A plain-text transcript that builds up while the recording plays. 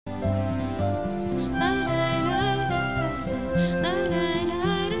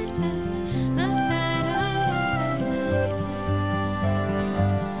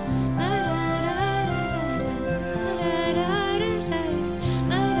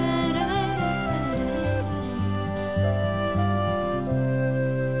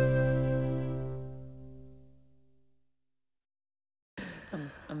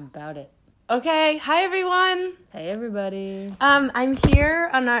about it. Okay, hi everyone. Hey everybody. I'm here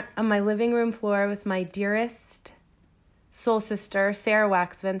on my living room floor with my dearest soul sister, Sarah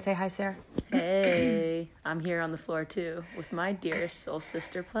Waxman. Say hi, Sarah. Hey, I'm here on the floor too with my dearest soul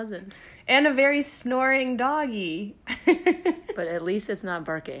sister, Pleasance. And a very snoring doggy. But at least it's not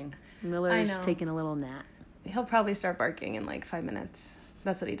barking. Miller's taking a little nap. He'll probably start barking in like 5 minutes.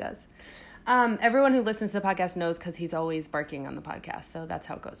 That's what he does. Everyone who listens to the podcast knows because he's always barking on the podcast. So that's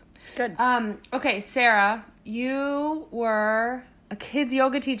how it goes. Good. Okay, Sarah, you were a kids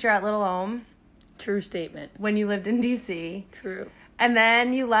yoga teacher at Little Ohm. True statement. When you lived in D.C. True. And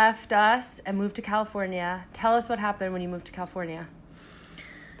then you left us and moved to California. Tell us what happened when you moved to California.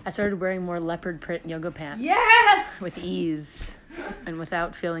 I started wearing more leopard print yoga pants. Yes! With ease and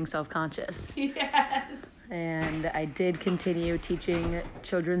without feeling self-conscious. Yes! And I did continue teaching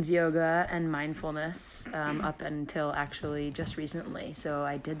children's yoga and mindfulness up until actually just recently. So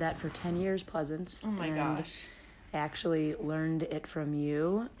I did that for 10 years, Pleasance. Oh my gosh. I actually learned it from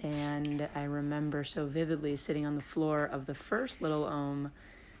you, and I remember so vividly sitting on the floor of the first Little Ohm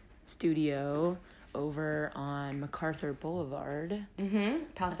studio over on MacArthur Boulevard. Mm-hmm.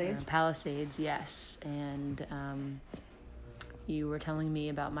 Palisades. Palisades, yes. And you were telling me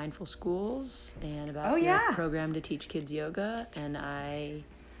about Mindful Schools and about your program to teach kids yoga, and I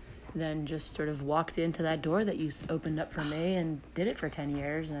then just sort of walked into that door that you opened up for me and did it for 10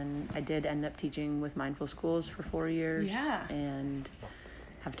 years, and I did end up teaching with Mindful Schools for 4 years, and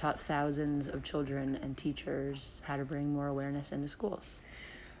have taught thousands of children and teachers how to bring more awareness into schools.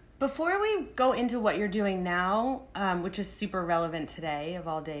 Before we go into what you're doing now, which is super relevant today of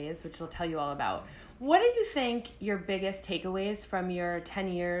all days, which we'll tell you all about, what do you think your biggest takeaways from your 10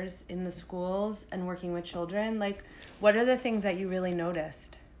 years in the schools and working with children? Like, what are the things that you really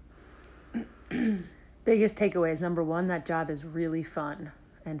noticed? Biggest takeaways, number one, that job is really fun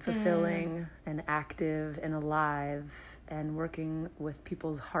and fulfilling and active and alive, and working with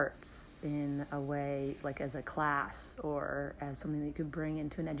people's hearts in a way, like as a class or as something that you could bring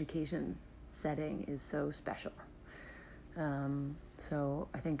into an education setting, is so special. So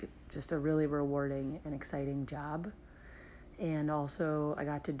I think just a really rewarding and exciting job. And also I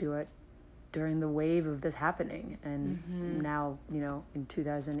got to do it during the wave of this happening. And now, in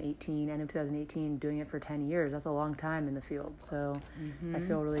 2018, end of 2018, doing it for 10 years, that's a long time in the field. So I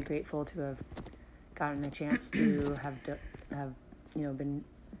feel really grateful to have gotten a chance to have been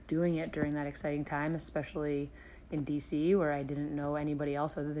doing it during that exciting time, especially in DC, where I didn't know anybody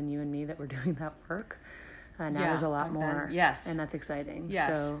else other than you and me that were doing that work. Now there's a lot more. Yes. And that's exciting.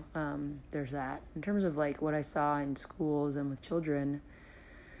 Yes. So there's that. In terms of like what I saw in schools and with children,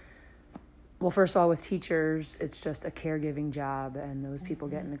 well, first of all, with teachers, it's just a caregiving job, and those people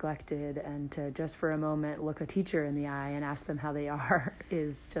get neglected, and to just for a moment look a teacher in the eye and ask them how they are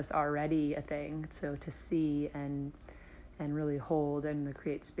is just already a thing. So to see and really hold and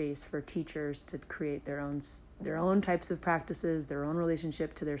create space for teachers to create their own types of practices, their own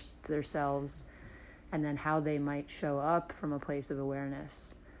relationship to themselves, and then how they might show up from a place of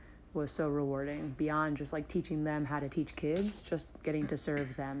awareness was so rewarding, beyond just like teaching them how to teach kids, just getting to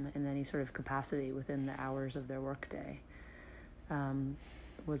serve them in any sort of capacity within the hours of their workday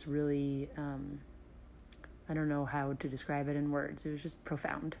was really, I don't know how to describe it in words. It was just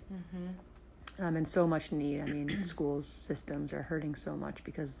profound. And so much need. I mean, schools systems are hurting so much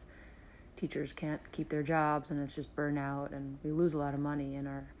because teachers can't keep their jobs, and it's just burnout, and we lose a lot of money in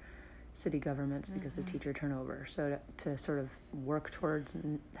our city governments because of teacher turnover. So to sort of work towards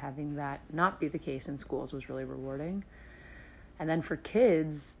having that not be the case in schools was really rewarding. And then for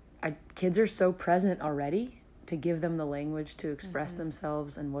kids, kids are so present already. To give them the language to express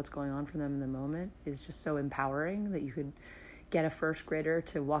themselves and what's going on for them in the moment is just so empowering, that you could get a first grader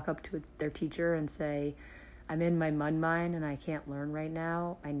to walk up to their teacher and say, I'm in my mud mine and I can't learn right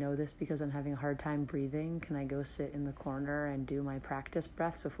now. I know this because I'm having a hard time breathing. Can I go sit in the corner and do my practice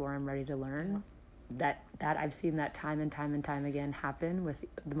breaths before I'm ready to learn? That I've seen that time and time and time again happen with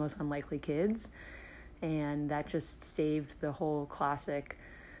the most unlikely kids. And that just saved the whole classic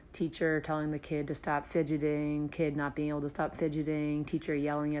teacher telling the kid to stop fidgeting, kid not being able to stop fidgeting, teacher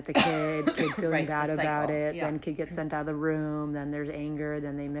yelling at the kid, kid feeling bad about it, then kid gets sent out of the room, then there's anger,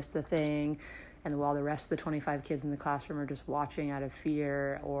 then they miss the thing. And while the rest of the 25 kids in the classroom are just watching out of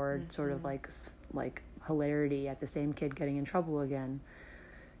fear or sort of like hilarity at the same kid getting in trouble again,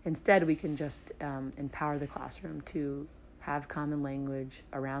 instead we can just empower the classroom to have common language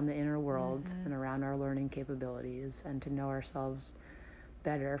around the inner world and around our learning capabilities, and to know ourselves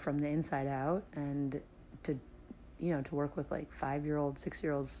better from the inside out, and to work with like 5-year-olds,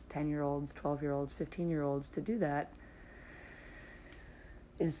 6-year-olds, 10-year-olds, 12-year-olds, 15-year-olds to do that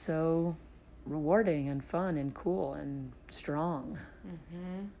is so rewarding and fun and cool and strong.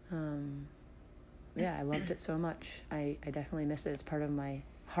 Yeah, I loved it so much. I definitely miss it. It's part of my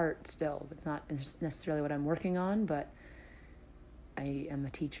heart still. It's not necessarily what I'm working on, but I am a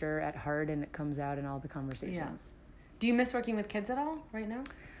teacher at heart, and it comes out in all the conversations. Yeah. Do you miss working with kids at all right now?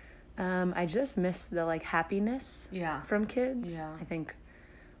 I just miss the happiness from kids. Yeah. I think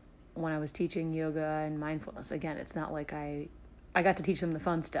when I was teaching yoga and mindfulness, again, it's not like I got to teach them the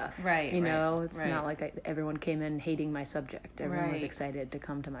fun stuff. Right. It's not like everyone came in hating my subject. Everyone was excited to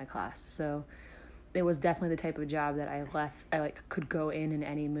come to my class. So it was definitely the type of job that I could go in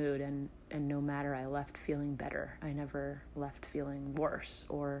any mood, and no matter, I left feeling better. I never left feeling worse,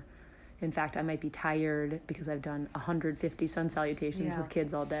 or in fact, I might be tired because I've done 150 sun salutations with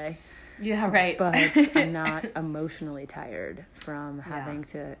kids all day. Yeah, right. But I'm not emotionally tired from having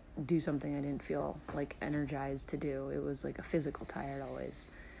to do something I didn't feel energized to do. It was a physical tired always.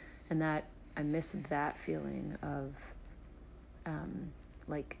 And that I miss that feeling of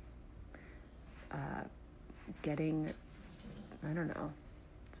getting, I don't know,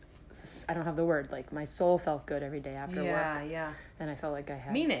 I don't have the word, my soul felt good every day after work. Yeah. And I felt like I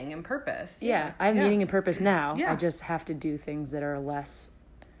had meaning and purpose. Yeah, I have meaning and purpose now. Yeah. I just have to do things that are less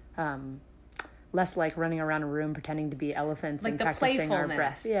like running around a room pretending to be elephants and practicing our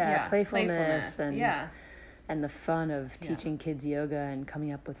breath. Yeah, playfulness and the fun of teaching kids yoga and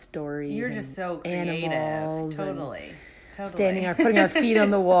coming up with stories. You're just so creative. Totally. Putting our feet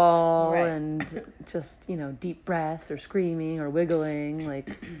on the wall and just, deep breaths or screaming or wiggling.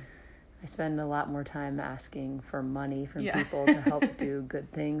 I spend a lot more time asking for money from people to help do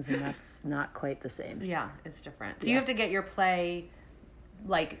good things, and that's not quite the same. Yeah, it's different. So you have to get your play,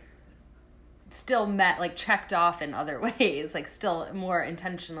 still met, checked off in other ways, still more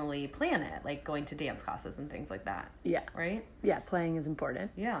intentionally plan it, going to dance classes and things like that. Yeah. Right? Yeah, playing is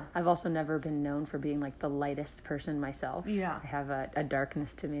important. Yeah. I've also never been known for being, the lightest person myself. Yeah. I have a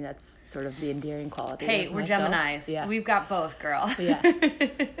darkness to me that's sort of the endearing quality Hey, of we're myself. Geminis. Yeah. We've got both, girl.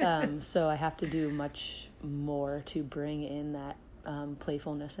 Yeah. So I have to do much more to bring in that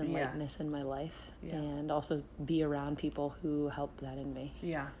playfulness and lightness in my life, and also be around people who help that in me.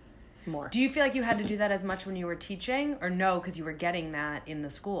 Yeah. More. Do you feel like you had to do that as much when you were teaching, or no, because you were getting that in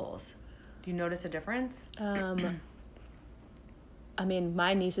the schools? Do you notice a difference? I mean,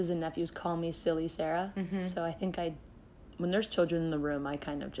 my nieces and nephews call me Silly Sarah, so I think when there's children in the room, I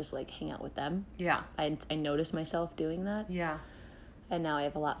kind of just hang out with them. Yeah. I notice myself doing that. Yeah. And now I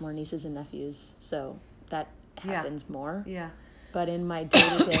have a lot more nieces and nephews, so that happens more. Yeah. But in my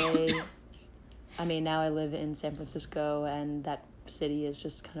day-to-day, I mean, now I live in San Francisco, and that city is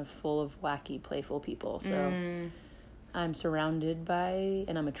just kind of full of wacky, playful people. So I'm surrounded by,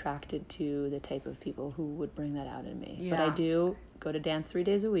 and I'm attracted to the type of people who would bring that out in me. Yeah. But I do go to dance 3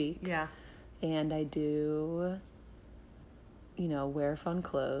 days a week. Yeah. And I do, wear fun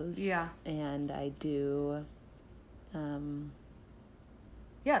clothes. Yeah. And I do,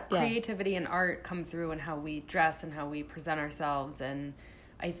 creativity and art come through in how we dress and how we present ourselves. And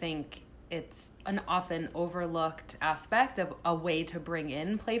I think it's an often overlooked aspect of a way to bring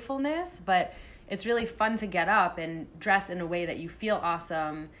in playfulness, but it's really fun to get up and dress in a way that you feel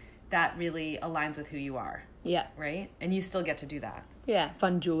awesome, that really aligns with who you are. Yeah. Right? And you still get to do that. Yeah.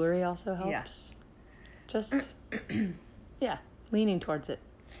 Fun jewelry also helps. Yeah. Just, leaning towards it.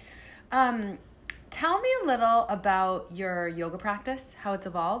 Tell me a little about your yoga practice, how it's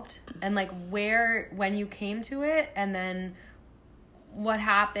evolved, and when you came to it, and then what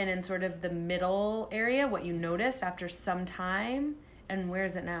happened in sort of the middle area, what you noticed after some time, and where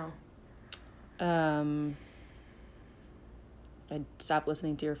is it now? I stopped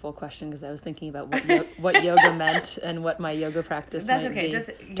listening to your full question because I was thinking about what yoga meant and what my yoga practice That's might okay. be. Just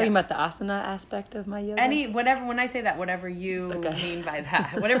talking about the asana aspect of my yoga. When I say that, whatever you mean by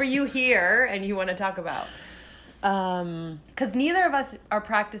that, whatever you hear and you want to talk about. Because neither of us are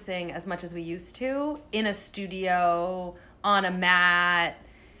practicing as much as we used to in a studio, on a mat,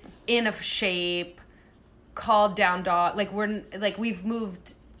 in a shape, called down dog. We've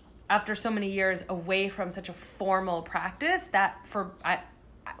moved after so many years away from such a formal practice that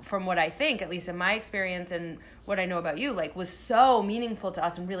from what I think, at least in my experience and what I know about you, was so meaningful to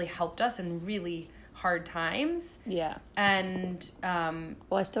us and really helped us in really hard times. Yeah. And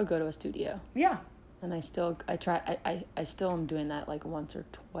well, I still go to a studio. Yeah. And I still am doing that once or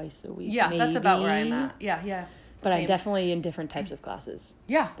twice a week. Yeah, maybe. That's about where I'm at. Yeah. But same. I'm definitely in different types of classes.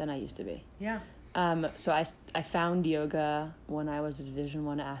 Yeah. Than I used to be. Yeah. So I found yoga when I was a Division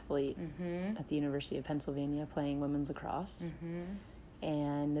I athlete at the University of Pennsylvania playing women's lacrosse.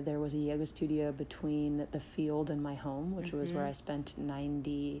 And there was a yoga studio between the field and my home, which was where I spent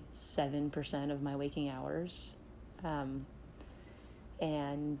 97% of my waking hours.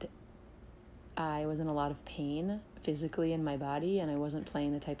 And I was in a lot of pain physically in my body, and I wasn't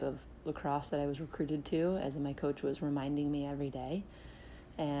playing the type of lacrosse that I was recruited to, as my coach was reminding me every day.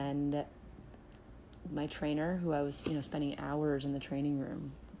 And my trainer, who I was, spending hours in the training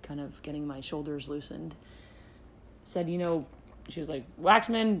room, kind of getting my shoulders loosened, said, she was like,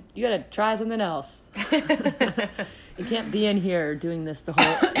 Waxman, you got to try something else. You can't be in here doing this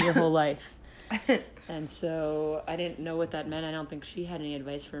your whole life. And so I didn't know what that meant. I don't think she had any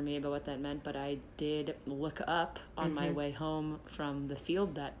advice for me about what that meant, but I did look up on my way home from the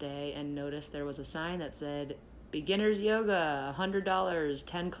field that day and noticed there was a sign that said, beginner's yoga, $100,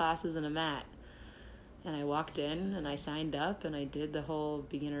 10 classes and a mat. And I walked in and I signed up and I did the whole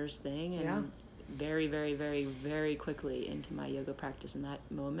beginner's thing, and very, very, very, very quickly into my yoga practice in that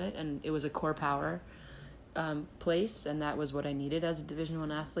moment. And it was a core power place, and that was what I needed as a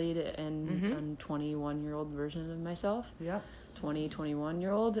Division I athlete and a 21-year-old version of myself.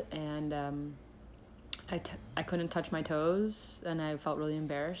 21-year-old. And I couldn't touch my toes, and I felt really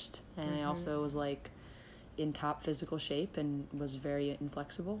embarrassed. And I also was in top physical shape and was very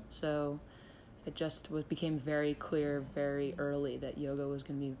inflexible. So it just became very clear very early that yoga was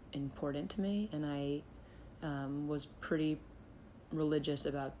going to be important to me, and I was pretty religious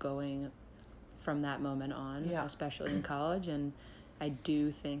about going from that moment on, especially in college. And I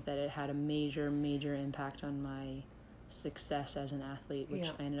do think that it had a major, major impact on my success as an athlete, which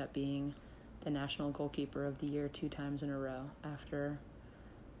I ended up being the National Goalkeeper of the Year 2 times in a row after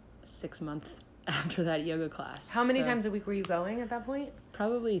 6 months after that yoga class. How many times a week were you going at that point?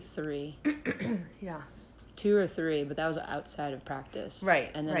 Probably 3. 2 or 3, but that was outside of practice.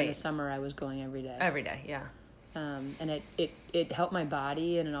 Right. And then in the summer I was going every day. Every day, yeah. And it helped my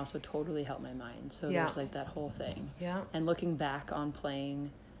body, and it also totally helped my mind. So there's that whole thing. Yeah. And looking back on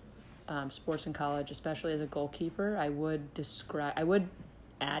playing sports in college, especially as a goalkeeper, I would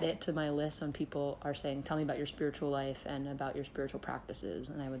add it to my list when people are saying, tell me about your spiritual life and about your spiritual practices.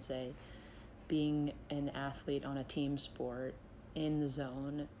 And I would say, being an athlete on a team sport in the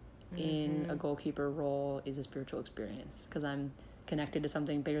zone in a goalkeeper role is a spiritual experience, because I'm connected to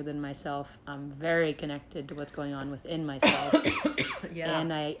something bigger than myself. I'm very connected to what's going on within myself.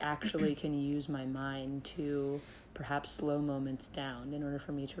 And I actually can use my mind to perhaps slow moments down in order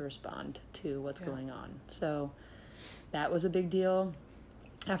for me to respond to what's going on. So that was a big deal.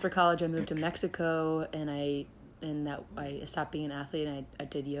 After college I moved to Mexico, and I stopped being an athlete, and I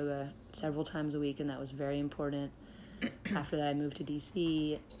did yoga several times a week, and that was very important. After that, I moved to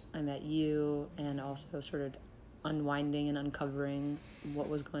DC. I met you, and also sort of unwinding and uncovering what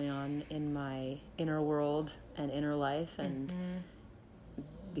was going on in my inner world and inner life, and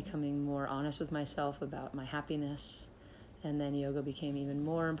becoming more honest with myself about my happiness. And then yoga became even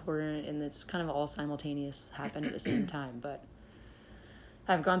more important, and it's kind of all simultaneous, happened at the same time. But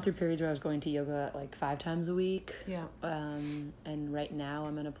I've gone through periods where I was going to yoga 5 times a week. And right now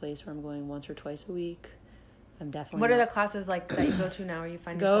I'm in a place where I'm going once or twice a week. I'm definitely. What are the classes that you go to now, or you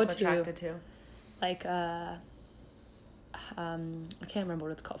find yourself attracted to? I can't remember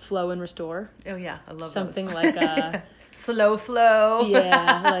what it's called. Flow and Restore. Oh yeah, I love something those. like slow flow.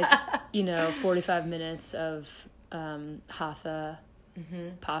 45 minutes of hatha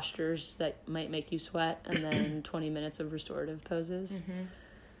postures that might make you sweat, and then 20 minutes of restorative poses.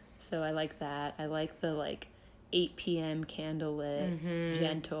 So I like that. I like the 8 p.m. candlelit,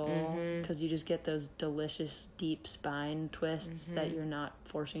 gentle, because you just get those delicious deep spine twists that you're not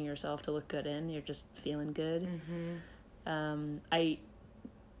forcing yourself to look good in. You're just feeling good. I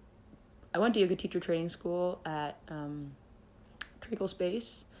went to yoga teacher training school at Treacle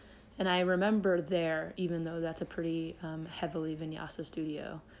Space, and I remember there, even though that's a pretty heavily vinyasa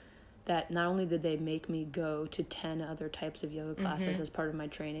studio, that not only did they make me go to 10 other types of yoga classes as part of my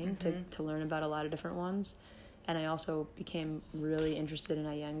training to learn about a lot of different ones, and I also became really interested in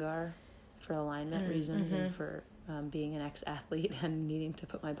Iyengar for alignment reasons and for being an ex-athlete and needing to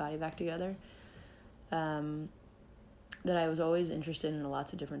put my body back together. That I was always interested in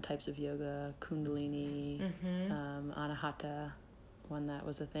lots of different types of yoga, Kundalini, Anahata, one that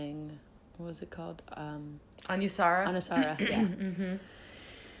was a thing. What was it called? Anusara. Anusara, yeah.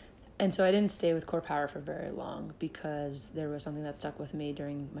 And so I didn't stay with Core Power for very long, because there was something that stuck with me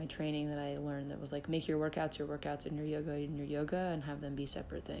during my training that I learned that was make your workouts, and your yoga, and have them be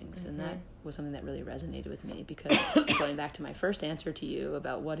separate things. And that was something that really resonated with me, because going back to my first answer to you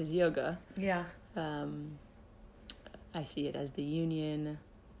about what is yoga, I see it as the union,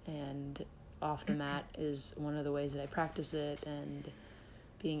 and off the mat is one of the ways that I practice it, and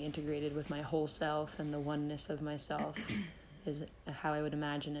being integrated with my whole self and the oneness of myself is how I would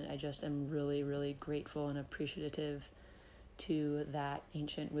imagine it. I just am really, really grateful and appreciative to that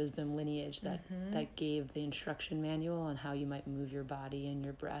ancient wisdom lineage that gave the instruction manual on how you might move your body and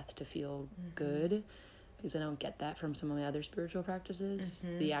your breath to feel good, because I don't get that from some of my other spiritual practices.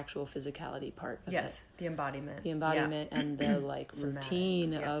 The actual physicality part of it. The embodiment. And the like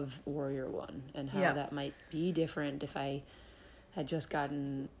routine of Warrior One, and how that might be different if I had just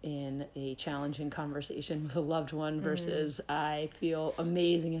gotten in a challenging conversation with a loved one versus I feel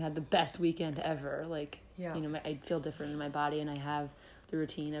amazing and had the best weekend ever. Like, I feel different in my body, and I have the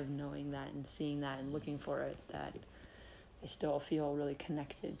routine of knowing that and seeing that and looking for it, that I still feel really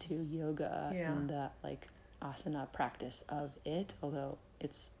connected to yoga and the like asana practice of it, although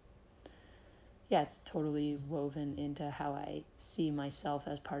it's totally woven into how I see myself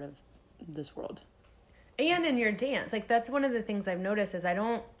as part of this world. And in your dance, like that's one of the things I've noticed is I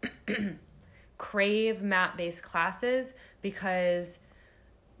don't crave mat-based classes, because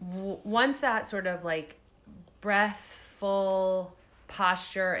once that sort of like breathful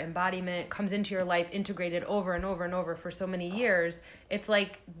posture, embodiment comes into your life, integrated over and over and over for so many years, it's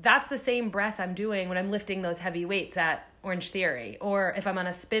like that's the same breath I'm doing when I'm lifting those heavy weights at Orange Theory, or if I'm on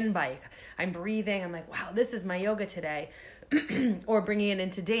a spin bike, I'm breathing, I'm like, wow, this is my yoga today. Or bringing it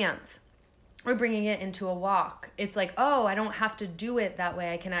into dance, or bringing it into a walk. It's like, oh, I don't have to do it that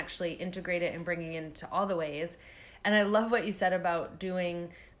way. I can actually integrate it and bring it into all the ways. And I love what you said about doing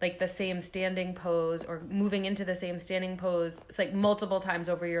like the same standing pose or moving into the same standing pose. It's like multiple times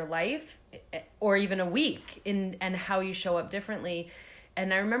over your life or even a week and how you show up differently.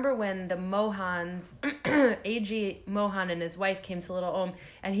 And I remember when the Mohans, A.G. Mohan and his wife came to Little Om,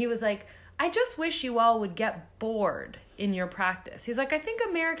 and he was like, I just wish you all would get bored in your practice. He's like, I think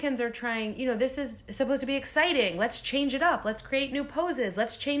Americans are trying, this is supposed to be exciting. Let's change it up. Let's create new poses.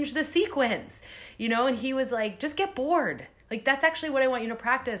 Let's change the sequence, and he was like, just get bored. Like, that's actually what I want you to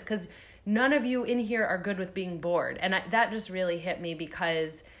practice, because none of you in here are good with being bored. And that just really hit me,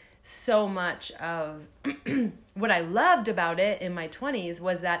 because so much of what I loved about it in my 20s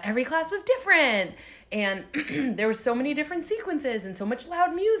was that every class was different. And there were so many different sequences and so much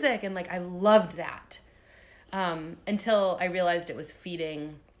loud music. And like, I loved that. Until I realized it was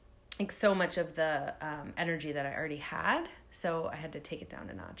feeding like so much of the energy that I already had. So I had to take it down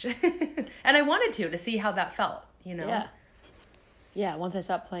a notch. And I wanted to see how that felt, Yeah, once I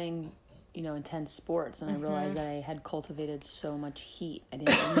stopped playing, intense sports, and I realized that I had cultivated so much heat. I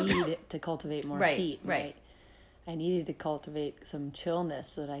didn't need to cultivate more heat. Right. I needed to cultivate some chillness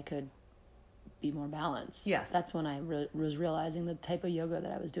so that I could be more balanced. Yes. That's when I was realizing the type of yoga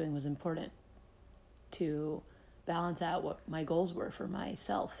that I was doing was important to balance out what my goals were for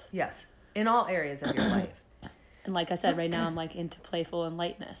myself. Yes. In all areas of your life. And like I said, right now I'm like into playful and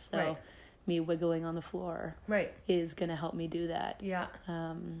lightness. So me wiggling on the floor is going to help me do that. Yeah.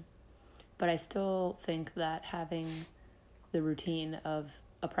 But I still think that having the routine of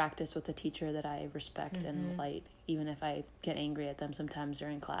a practice with a teacher that I respect and like, even if I get angry at them sometimes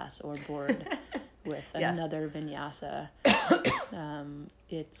during class or bored with another vinyasa,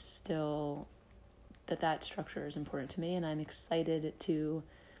 it's still that structure is important to me. And I'm excited to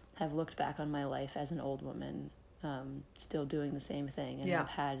have looked back on my life as an old woman, still doing the same thing. And I've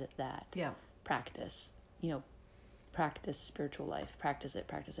had that practice, practice spiritual life, practice it.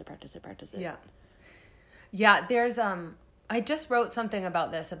 Yeah. Yeah. There's, I just wrote something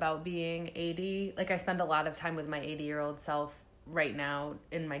about this, about being 80. Like I spend a lot of time with my 80-year-old self right now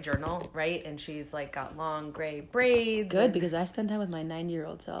in my journal, right? And she's like got long gray braids. Good, because I spend time with my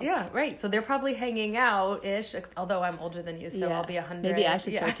 90-year-old self. Yeah, right. So they're probably hanging out-ish, although I'm older than you, so I'll be 100. Maybe I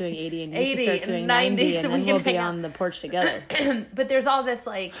should start doing 80 and you should start doing 90 and then we'll be on the porch together. But there's all this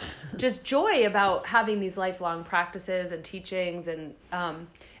like just joy about having these lifelong practices and teachings, and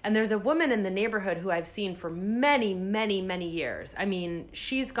there's a woman in the neighborhood who I've seen for many, many, many years. I mean,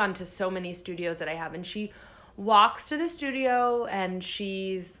 she's gone to so many studios that I have, and she walks to the studio and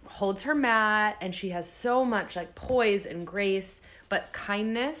she's holds her mat, and she has so much like poise and grace, but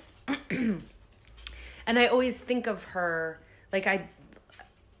kindness. And I always think of her like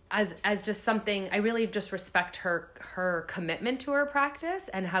as just something, I really just respect her commitment to her practice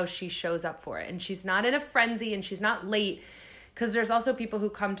and how she shows up for it. And she's not in a frenzy and she's not late. Because there's also people who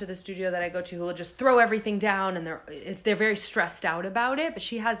come to the studio that I go to who will just throw everything down, and they're very stressed out about it. But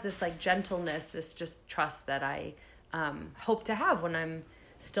she has this like gentleness, this just trust that I hope to have when I'm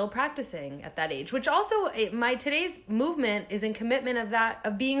still practicing at that age. Which also, my today's movement is in commitment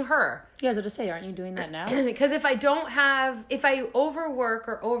of being her. Yeah, I was going to say, aren't you doing that now? Because if I overwork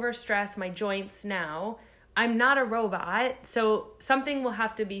or overstress my joints now, I'm not a robot, so something will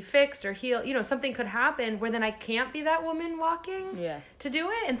have to be fixed or healed. You know, something could happen where then I can't be that woman walking to do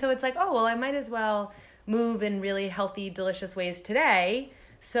it. And so it's like, oh, well, I might as well move in really healthy, delicious ways today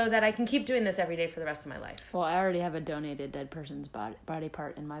so that I can keep doing this every day for the rest of my life. Well, I already have a donated dead person's body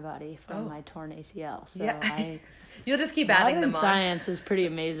part in my body from my torn ACL. So You'll just keep adding them on. Science is pretty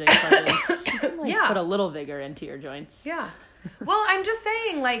amazing. You can put a little vigor into your joints. Yeah. Well, I'm just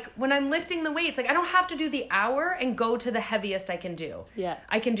saying, like, when I'm lifting the weights, like, I don't have to do the hour and go to the heaviest I can do. Yeah.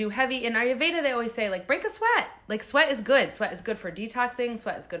 I can do heavy. In Ayurveda, they always say, like, break a sweat. Like, sweat is good. Sweat is good for detoxing.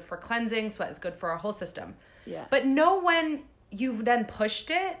 Sweat is good for cleansing. Sweat is good for our whole system. Yeah. But know when you've then pushed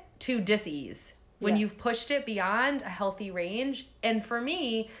it to dis-ease. When you've pushed it beyond a healthy range. And for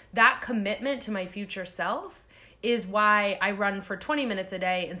me, that commitment to my future self is why I run for 20 minutes a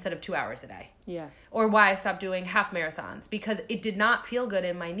day instead of 2 hours a day. Yeah. Or why I stopped doing half marathons, because it did not feel good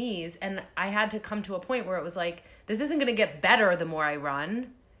in my knees. And I had to come to a point where it was like, this isn't going to get better the more I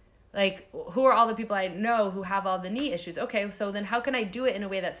run. Like, who are all the people I know who have all the knee issues? Okay, so then how can I do it in a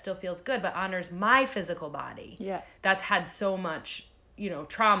way that still feels good but honors my physical body? Yeah. That's had so much, you know,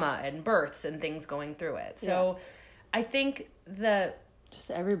 trauma and births and things going through it. So I think just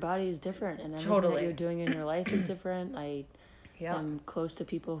everybody is different, and everything that you're doing in your life is different. I am close to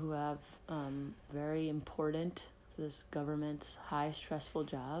people who have very important for this government's high stressful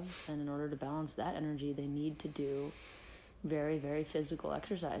jobs, and in order to balance that energy, they need to do very, very physical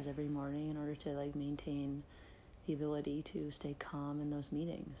exercise every morning in order to like maintain the ability to stay calm in those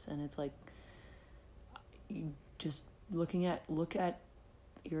meetings. And it's like you just look at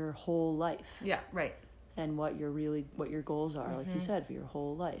your whole life. Yeah, right. And what your goals are, like you said, for your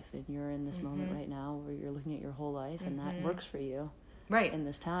whole life. And you're in this moment right now where you're looking at your whole life, and that works for you, right, in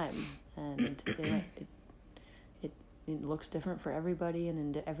this time. And it looks different for everybody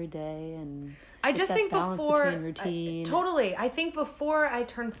and in every day. And I just think before routine. Totally. I think before I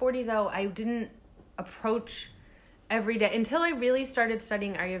turned 40, though, I didn't approach every day until I really started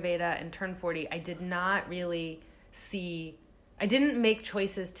studying Ayurveda and turned 40. I did not really I didn't make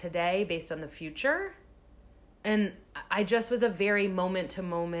choices today based on the future. And I just was a very moment to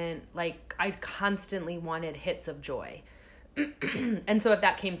moment, like I constantly wanted hits of joy. And so if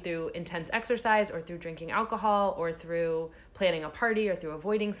that came through intense exercise or through drinking alcohol or through planning a party or through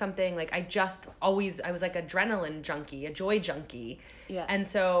avoiding something, like I was like adrenaline junkie, a joy junkie. Yeah. And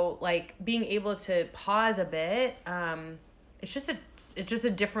so like being able to pause a bit, it's just a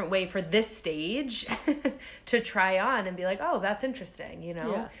different way for this stage to try on and be like, oh, that's interesting, you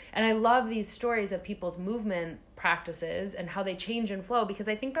know? Yeah. And I love these stories of people's movement practices and how they change and flow, because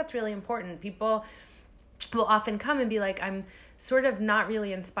I think that's really important. People will often come and be like, I'm sort of not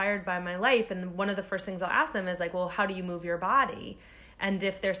really inspired by my life. And one of the first things I'll ask them is like, well, how do you move your body? And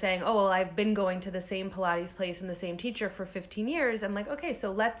if they're saying, oh, well, I've been going to the same Pilates place and the same teacher for 15 years, I'm like, okay,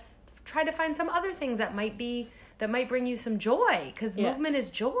 so let's try to find some other things that might bring you some joy, because movement is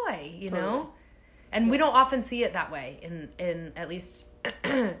joy, you know? And we don't often see it that way in at least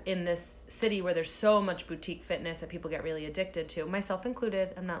in this city where there's so much boutique fitness that people get really addicted to, myself included.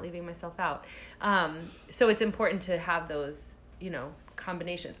 I'm not leaving myself out. So it's important to have those, you know,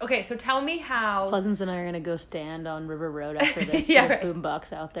 combinations. Okay, so tell me how... Pleasance and I are going to go stand on River Road after this with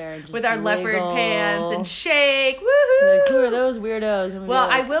boombox out there. And just with our leopard pants and shake. Woohoo! Like, who are those weirdos? And well,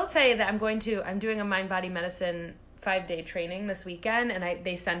 I will tell you that I'm doing a mind body medicine 5-day training this weekend, and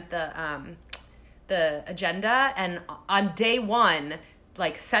they sent the agenda, and on day 1,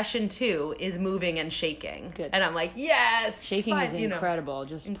 like session 2 is moving and shaking. Good. And I'm like, yes! Shaking is incredible.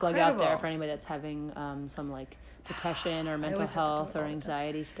 Just plug out there for anybody that's having some like depression or mental health or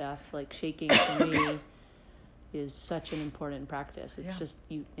anxiety stuff. Like shaking for me is such an important practice. It's just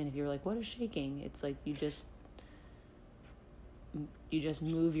you. And if you're like, what is shaking? It's like you just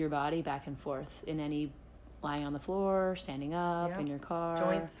move your body back and forth in any, lying on the floor, standing up, in your car,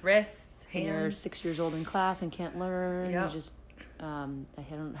 joints, wrists, hands. When you're 6 years old in class and can't learn, you just I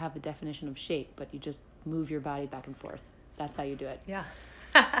don't have the definition of shake, but you just move your body back and forth. That's how you do it. Yeah.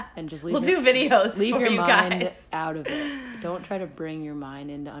 And just we'll do videos. Leave for your you mind guys. out of it. Don't try to bring your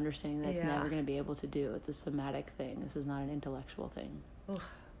mind into understanding that it's never going to be able to do. It's a somatic thing. This is not an intellectual thing.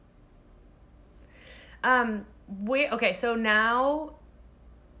 Okay, so now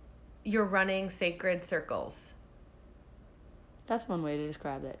you're running sacred circles. That's one way to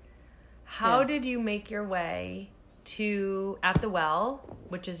describe it. How did you make your way to At the Well,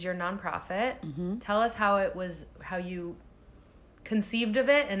 which is your nonprofit? Mm-hmm. Tell us how you conceived of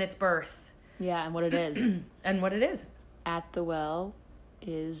it and its birth. Yeah, and what it is. And what it is. At the Well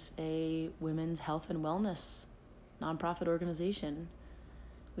is a women's health and wellness nonprofit organization.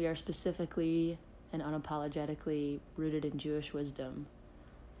 We are specifically and unapologetically rooted in Jewish wisdom,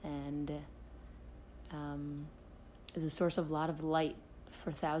 and is a source of a lot of light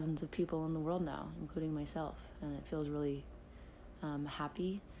for thousands of people in the world now, including myself. And it feels really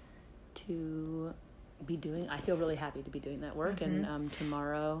happy to be doing. I feel really happy to be doing that work. Mm-hmm. And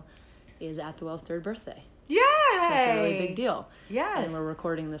tomorrow is At the Well's 3rd birthday. Yay! So that's a really big deal. Yes. And we're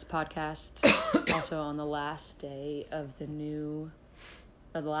recording this podcast also on the last day of the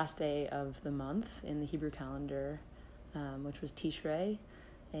month in the Hebrew calendar, which was Tishrei.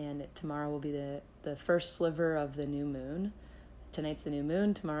 And tomorrow will be the first sliver of the new moon. Tonight's the new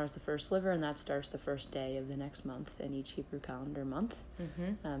moon, tomorrow's the first sliver, and that starts the first day of the next month in each Hebrew calendar month,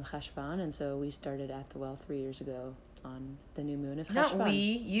 Cheshvan. And so we started At the Well 3 years ago on the new moon of Cheshvan. Not we,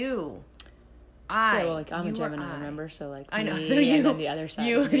 you. Yeah, well, I'm a Gemini, remember? So, I know. Me so you, and then the other side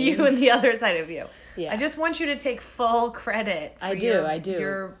you, of me. you and the other side of you. Yeah. I just want you to take full credit for I do.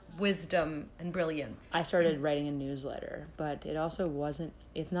 your wisdom and brilliance. I started writing a newsletter, but it also wasn't,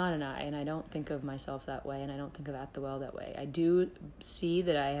 it's not an I, and I don't think of myself that way, and I don't think of At the Well that way. I do see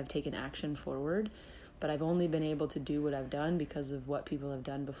that I have taken action forward, but I've only been able to do what I've done because of what people have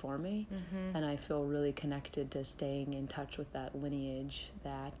done before me, and I feel really connected to staying in touch with that lineage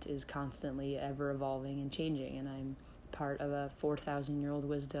that is constantly ever evolving and changing, and I'm part of a 4,000-year-old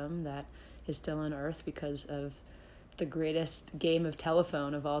wisdom that is still on Earth because of the greatest game of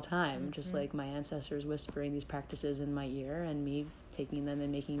telephone of all time, just like my ancestors whispering these practices in my ear and me taking them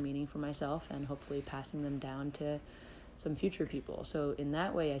and making meaning for myself and hopefully passing them down to some future people. So in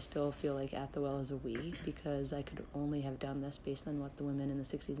that way, I still feel like At the Well is a we, because I could only have done this based on what the women in the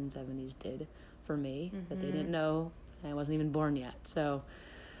 60s and 70s did for me that they didn't know, and I wasn't even born yet. So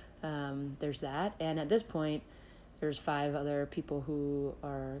there's that. And at this point, there's 5 other people who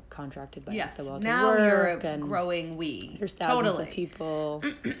are contracted by At the Well to now work. You're a and growing we. There's thousands of people.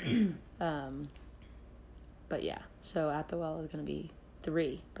 But yeah, so At the Well is going to be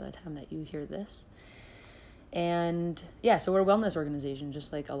 3 by the time that you hear this. And yeah, so we're a wellness organization,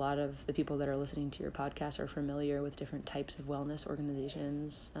 just like a lot of the people that are listening to your podcast are familiar with different types of wellness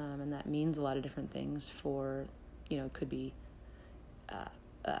organizations. And that means a lot of different things for, it could be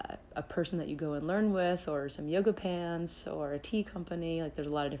a person that you go and learn with, or some yoga pants, or a tea company. Like there's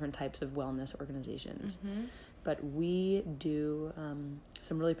a lot of different types of wellness organizations. But we do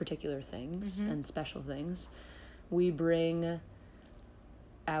some really particular things and special things. We bring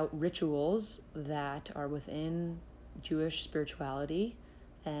out rituals that are within Jewish spirituality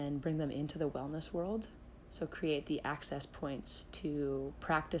and bring them into the wellness world. So create the access points to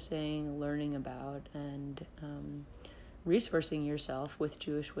practicing, learning about, and resourcing yourself with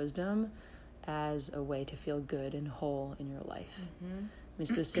Jewish wisdom as a way to feel good and whole in your life. We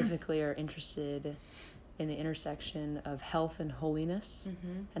specifically are interested in the intersection of health and holiness,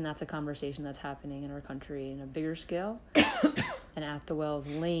 and that's a conversation that's happening in our country in a bigger scale. And At the Well's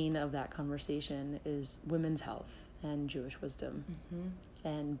lane of that conversation is women's health and Jewish wisdom.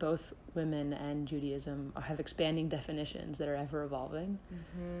 And both women and Judaism have expanding definitions that are ever evolving.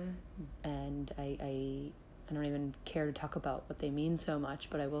 And I don't even care to talk about what they mean so much,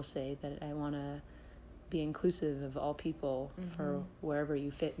 but I will say that I want to be inclusive of all people for wherever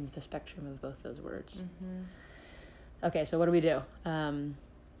you fit into the spectrum of both those words. Okay, so what do we do?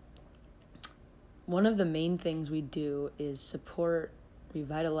 One of the main things we do is support,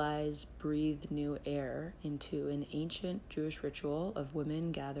 revitalize, breathe new air into an ancient Jewish ritual of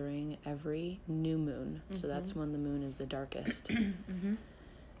women gathering every new moon. So that's when the moon is the darkest.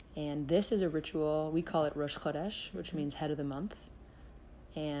 And this is a ritual, we call it Rosh Chodesh, which means head of the month.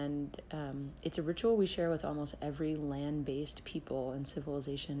 And it's a ritual we share with almost every land-based people and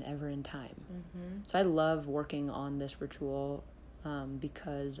civilization ever in time. So I love working on this ritual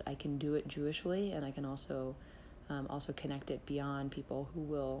because I can do it Jewishly, and I can also connect it beyond people who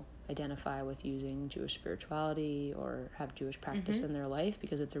will identify with using Jewish spirituality or have Jewish practice in their life,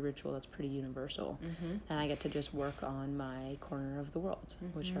 because it's a ritual that's pretty universal. And I get to just work on my corner of the world,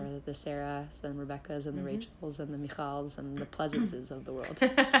 which are the Sarahs and Rebeccas and the Rachels and the Michals and the Pleasances of the world.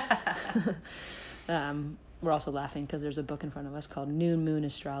 We're also laughing because there's a book in front of us called Noon Moon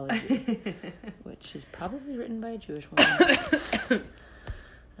Astrology, which is probably written by a Jewish woman.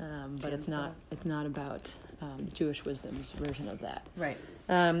 But it's not about Jewish wisdom's version of that. Right.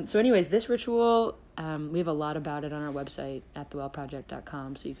 So anyways, this ritual, we have a lot about it on our website at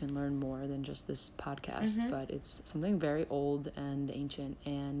thewellproject.com, so you can learn more than just this podcast, but it's something very old and ancient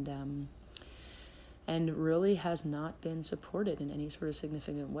and really has not been supported in any sort of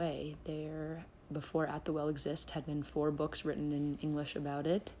significant way. Before At the Well exists, had been 4 books written in English about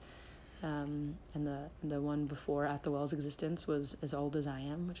it. And the one before At the Well's existence was as old as I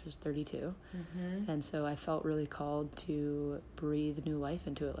am, which is 32. And so I felt really called to breathe new life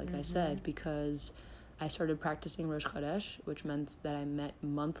into it, like I said, because I started practicing Rosh Chodesh, which meant that I met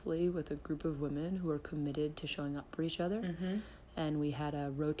monthly with a group of women who were committed to showing up for each other. And we had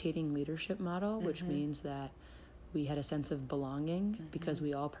a rotating leadership model, which means that we had a sense of belonging because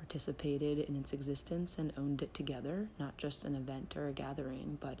we all participated in its existence and owned it together, not just an event or a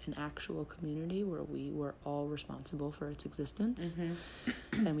gathering, but an actual community where we were all responsible for its existence.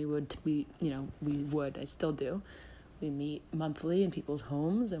 And I still do. We meet monthly in people's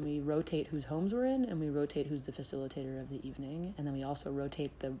homes, and we rotate whose homes we're in, and we rotate who's the facilitator of the evening. And then we also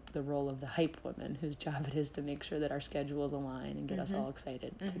rotate the role of the hype woman, whose job it is to make sure that our schedules align and get us all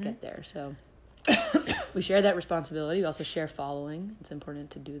excited to get there. So we share that responsibility. We also share following. It's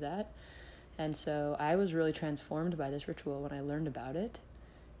important to do that. And so I was really transformed by this ritual when I learned about it.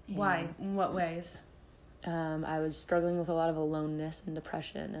 Why? In what ways? I was struggling with a lot of aloneness and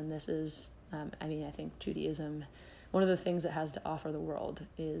depression. And this is, I think Judaism, one of the things it has to offer the world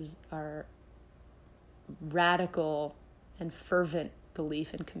is our radical and fervent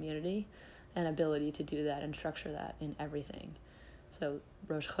belief in community and ability to do that and structure that in everything. So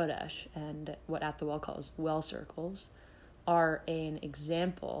Rosh Chodesh and what At the Well calls well circles are an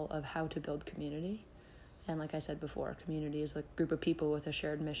example of how to build community. And like I said before, community is a group of people with a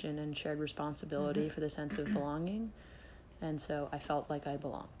shared mission and shared responsibility for the sense of belonging. And so I felt like I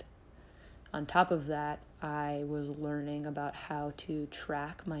belonged. On top of that, I was learning about how to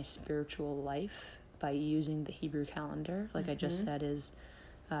track my spiritual life by using the Hebrew calendar. Like I just said, is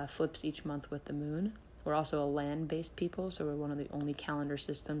flips each month with the moon. We're also a land-based people, so we're one of the only calendar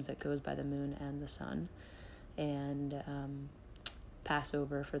systems that goes by the moon and the sun. And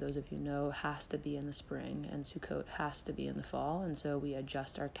Passover, for those of you who know, has to be in the spring, and Sukkot has to be in the fall. And so we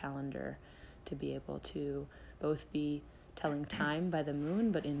adjust our calendar to be able to both be telling time by the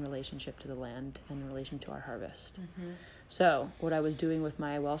moon, but in relationship to the land and in relation to our harvest. So what I was doing with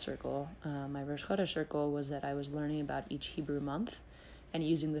my well circle, my Rosh Chodesh circle, was that I was learning about each Hebrew month and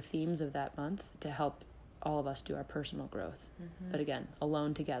using the themes of that month to help all of us do our personal growth. But again,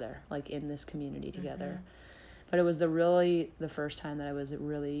 alone together, like in this community together. But it was the first time that I was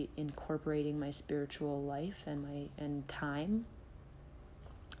really incorporating my spiritual life and time,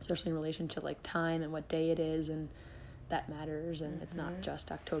 especially in relation to like time and what day it is, and that matters. And it's not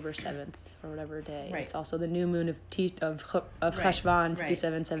just October 7th or whatever day. It's also the new moon of Cheshvan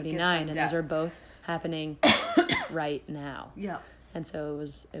 5779, and those are both happening right now. Yeah. And so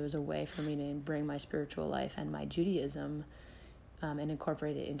it was a way for me to bring my spiritual life and my Judaism and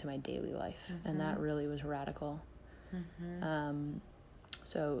incorporate it into my daily life. And that really was radical.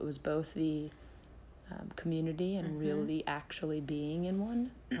 So it was both the community and really actually being in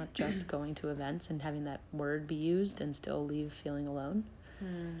one, not just going to events and having that word be used and still leave feeling alone.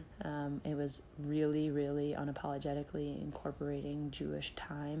 It was really, really unapologetically incorporating Jewish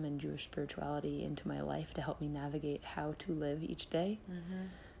time and Jewish spirituality into my life to help me navigate how to live each day.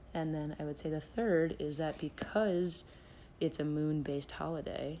 And then I would say the third is that because it's a moon-based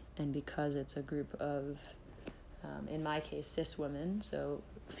holiday and because it's a group of, in my case, cis women, so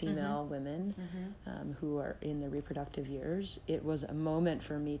female women who are in their reproductive years, it was a moment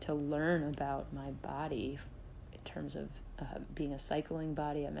for me to learn about my body in terms of being a cycling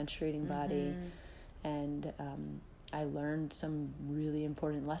body, a menstruating body, and I learned some really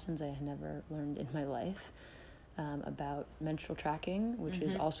important lessons I had never learned in my life about menstrual tracking, which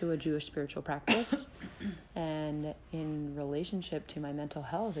is also a Jewish spiritual practice, and in relationship to my mental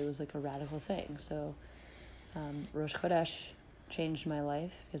health, it was like a radical thing. So Rosh Chodesh changed my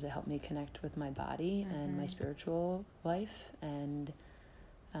life because it helped me connect with my body and my spiritual life and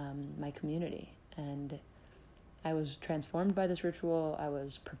my community. And I was transformed by this ritual. I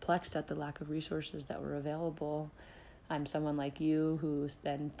was perplexed at the lack of resources that were available. I'm someone like you who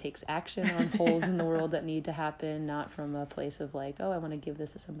then takes action on holes in the world that need to happen, not from a place of like, oh, I want to give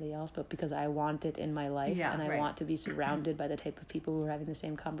this to somebody else, but because I want it in my life and I want to be surrounded by the type of people who are having the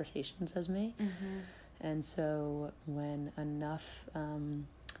same conversations as me. And so when enough, I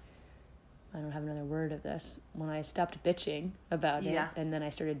don't have another word of this, when I stopped bitching about it and then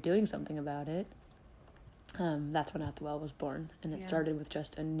I started doing something about it, that's when At the Well was born. And it started with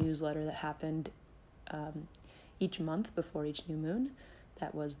just a newsletter that happened each month before each new moon.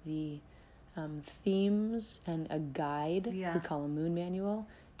 That was the themes and a guide, we call a moon manual,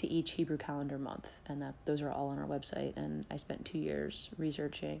 to each Hebrew calendar month. And those are all on our website. And I spent 2 years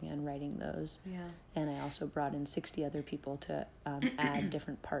researching and writing those. And I also brought in 60 other people to add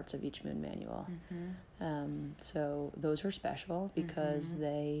different parts of each moon manual. So those are special because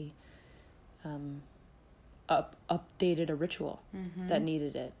they updated a ritual that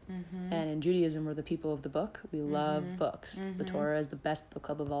needed it. And in Judaism, we're the people of the book. We love books. The Torah is the best book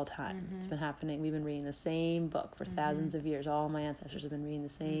club of all time. It's been happening. We've been reading the same book for thousands of years. All my ancestors have been reading the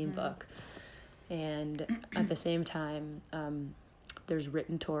same book. And at the same time, there's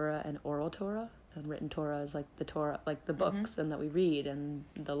written Torah and oral Torah. And written Torah is like the Torah, like the books and that we read and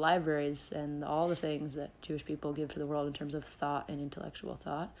the libraries and all the things that Jewish people give to the world in terms of thought and intellectual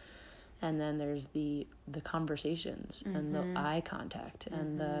thought. And then there's the conversations and the eye contact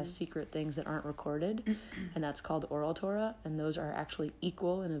and the secret things that aren't recorded. And that's called oral Torah. And those are actually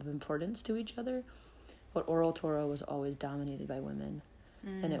equal and of importance to each other. But oral Torah was always dominated by women.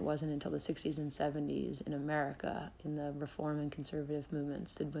 And it wasn't until the 60s and 70s in America, in the reform and conservative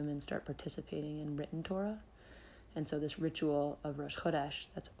movements, did women start participating in written Torah. And so this ritual of Rosh Chodesh,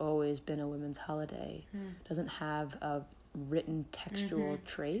 that's always been a women's holiday, doesn't have a written textual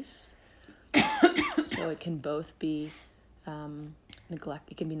trace. So it can both be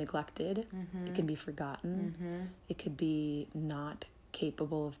it can be neglected, it can be forgotten, it could be not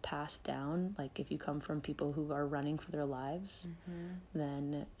capable of passed down. Like if you come from people who are running for their lives,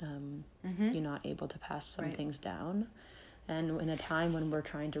 then you're not able to pass some things down. And in a time when we're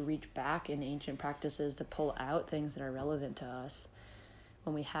trying to reach back in ancient practices to pull out things that are relevant to us,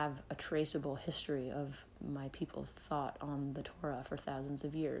 when we have a traceable history of my people's thought on the Torah for thousands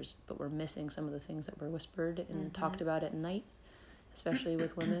of years, but we're missing some of the things that were whispered and talked about at night, especially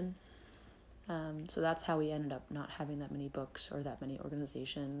with women. So that's how we ended up not having that many books or that many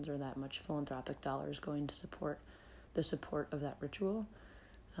organizations or that much philanthropic dollars going to support the support of that ritual.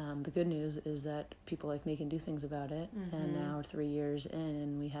 The good news is that people like me can do things about it. And now 3 years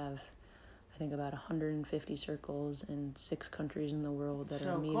in, we have, I think, about 150 circles in 6 countries in the world that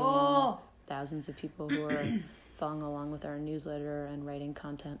are meeting. Cool. Thousands of people who are following along with our newsletter and writing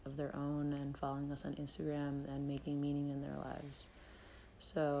content of their own and following us on Instagram and making meaning in their lives.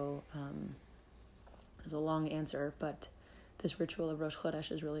 So it's a long answer, but this ritual of Rosh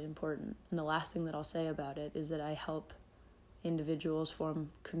Chodesh is really important. And the last thing that I'll say about it is that I help individuals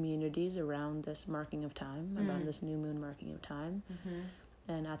form communities around this marking of time, around this new moon marking of time.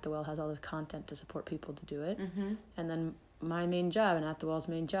 And At the Well has all this content to support people to do it. And then my main job and At the Well's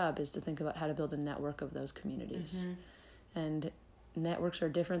main job is to think about how to build a network of those communities. And networks are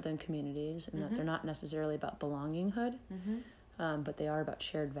different than communities in that they're not necessarily about belonginghood, but they are about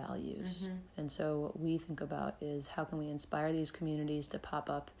shared values. And so what we think about is how can we inspire these communities to pop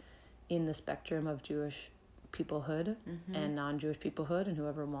up in the spectrum of Jewish peoplehood and non-Jewish peoplehood and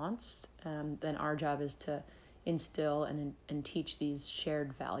whoever wants. Then our job is to instill and teach these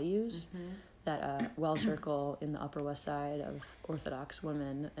shared values that a well circle in the Upper West Side of Orthodox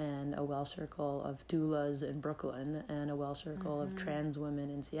women and a well circle of doulas in Brooklyn and a well circle of trans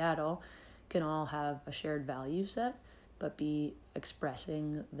women in Seattle can all have a shared value set but be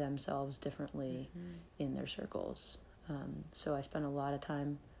expressing themselves differently in their circles. So I spend a lot of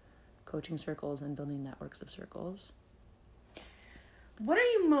time coaching circles and building networks of circles. What are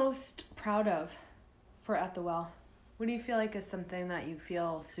you most proud of for At the Well? What do you feel like is something that you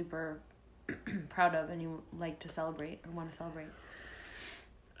feel super proud of and you like to celebrate or want to celebrate?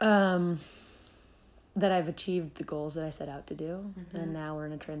 That I've achieved the goals that I set out to do, and now we're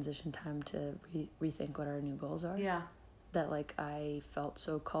in a transition time to rethink what our new goals are. Yeah. That like I felt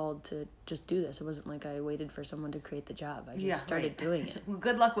so called to just do this. It wasn't like I waited for someone to create the job. I just started doing it. Well,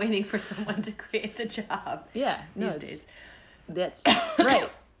 good luck waiting for someone to create the job. Yeah, these days. That's right.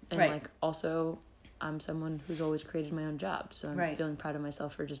 And Right. like also, I'm someone who's always created my own job, so I'm feeling proud of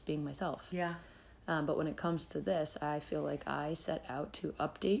myself for just being myself. Yeah. But when it comes to this, I feel like I set out to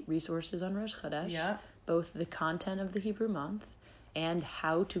update resources on Rosh Chodesh, both the content of the Hebrew month and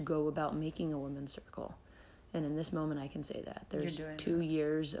how to go about making a women's circle. And in this moment, I can say that. There's 2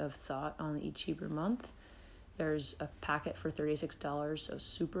 years of thought on each Hebrew month. There's a packet for $36, so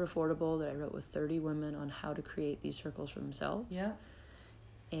super affordable, that I wrote with 30 women on how to create these circles for themselves. Yeah.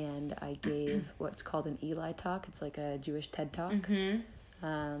 And I gave what's called an Eli Talk. It's like a Jewish TED Talk.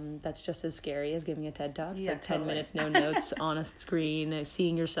 That's just as scary as giving a TED Talk. It's like 10 minutes, no notes, on a screen,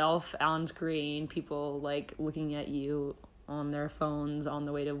 seeing yourself on screen, people like looking at you on their phones on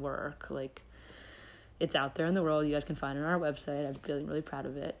the way to work. Like, it's out there in the world. You guys can find it on our website. I'm feeling really proud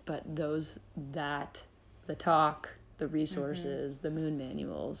of it. But the talk, the resources, the moon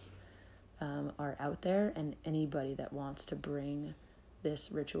manuals are out there. And anybody that wants to bring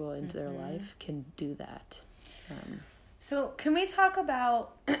this ritual into their life can do that. So can we talk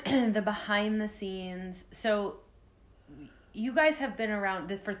about the behind the scenes? So you guys have been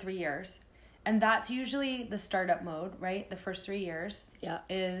around for 3 years. And that's usually the startup mode, right? The first 3 years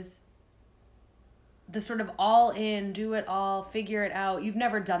is the sort of all in, do it all, figure it out. You've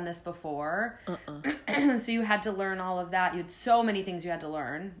never done this before. So you had to learn all of that. You had so many things you had to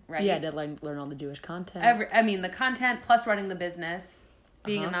learn, right? Yeah, I had to learn all the Jewish content. The content plus running the business,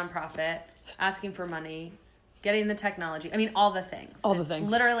 being a nonprofit, asking for money, getting the technology. I mean, all the things.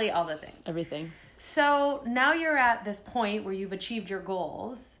 Literally all the things. Everything. So now you're at this point where you've achieved your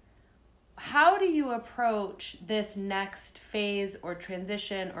goals. How do you approach this next phase or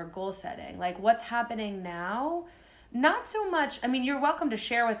transition or goal setting? Like, what's happening now? Not so much, I mean, you're welcome to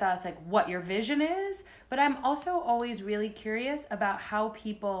share with us like what your vision is, but I'm also always really curious about how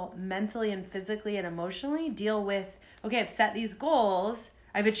people mentally and physically and emotionally deal with, okay, I've set these goals,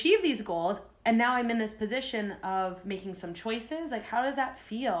 I've achieved these goals, and now I'm in this position of making some choices. Like, how does that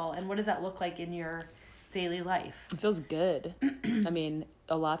feel? And what does that look like in your daily life? It feels good. I mean,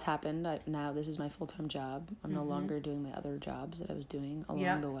 a lot's happened. Now this is my full-time job. I'm no longer doing my other jobs that I was doing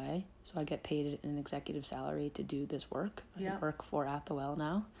along the way. So I get paid an executive salary to do this work. I work for At the Well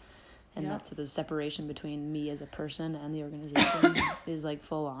now. And that's the separation between me as a person and the organization is like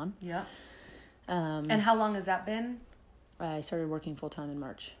full on. Yeah. And how long has that been? I started working full-time in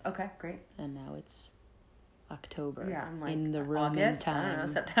March. Okay, great. And now it's October. Yeah, I'm like in the Roman August, time. I don't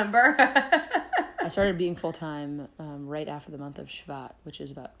know, September. I started being full-time right after the month of Shvat, which is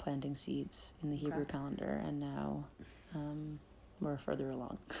about planting seeds in the Hebrew calendar. And now we're further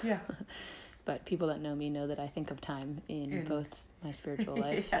along. Yeah. But people that know me know that I think of time in both my spiritual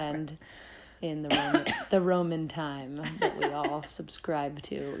life and in the Roman time that we all subscribe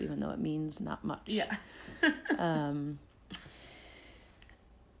to, even though it means not much.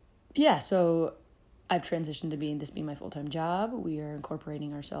 Yeah. So I've transitioned to being my full-time job. We are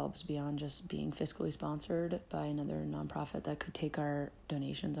incorporating ourselves beyond just being fiscally sponsored by another nonprofit that could take our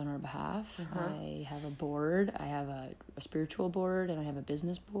donations on our behalf. I have a board. I have a spiritual board, and I have a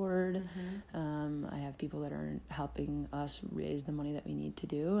business board. I have people that are helping us raise the money that we need to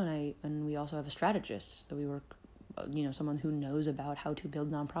do, and we also have a strategist. So we work, someone who knows about how to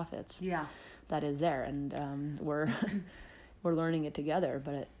build nonprofits. Yeah, that is there, and we're learning it together.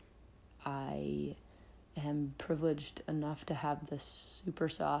 But I am privileged enough to have the super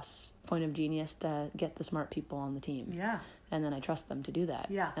sauce point of genius to get the smart people on the team. Yeah. And then I trust them to do that.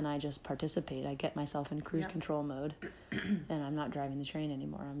 Yeah. And I just participate. I get myself in cruise control mode, and I'm not driving the train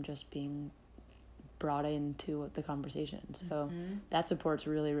anymore. I'm just being brought into the conversation. So that support's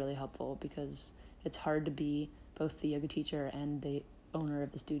really, really helpful, because it's hard to be both the yoga teacher and the owner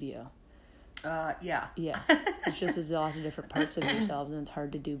of the studio. Yeah. It's just there's lots of different parts of yourselves, and it's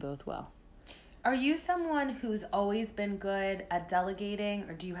hard to do both well. Are you someone who's always been good at delegating,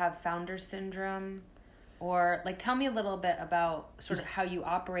 or do you have founder syndrome? Or tell me a little bit about sort of how you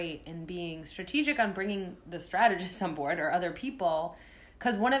operate in being strategic on bringing the strategists on board or other people.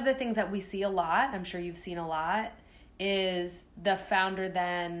 Because one of the things that we see a lot, I'm sure you've seen a lot, is the founder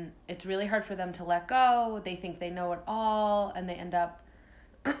then, it's really hard for them to let go. They think they know it all, and they end up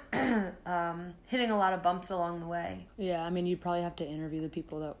hitting a lot of bumps along the way. Yeah, I mean, you'd probably have to interview the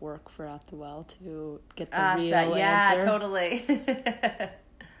people that work for At the Well to get the real answer. Yeah, totally.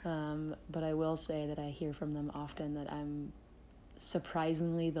 But I will say that I hear from them often that I'm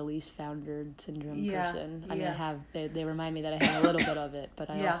surprisingly the least founder syndrome person. I mean, they remind me that I have a little bit of it, but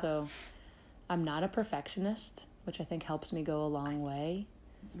I'm not a perfectionist, which I think helps me go a long way.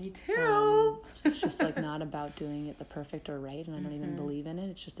 Me too. It's just not about doing it the perfect or right, and I don't even believe in it.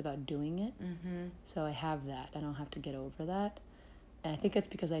 It's just about doing it. So I have that. I don't have to get over that. And I think it's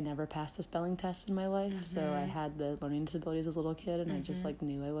because I never passed a spelling test in my life. So I had the learning disabilities as a little kid, and I just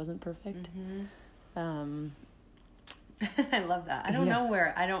knew I wasn't perfect. I love that. I don't know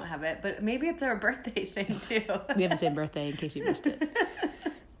where I don't have it, but maybe it's our birthday thing too. We have the same birthday, in case you missed it.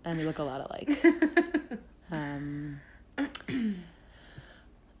 And we look a lot alike.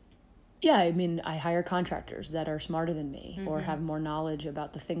 Yeah, I mean, I hire contractors that are smarter than me or have more knowledge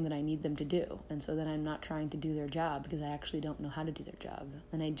about the thing that I need them to do. And so then I'm not trying to do their job because I actually don't know how to do their job.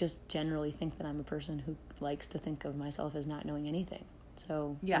 And I just generally think that I'm a person who likes to think of myself as not knowing anything.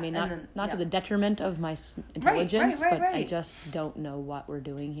 So, I mean, not to the detriment of my intelligence, but I just don't know what we're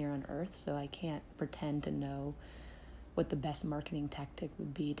doing here on Earth. So I can't pretend to know what the best marketing tactic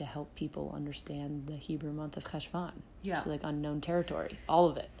would be to help people understand the Hebrew month of Cheshvan. Yeah. So unknown territory, all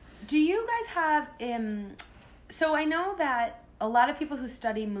of it. Do you guys have, so I know that a lot of people who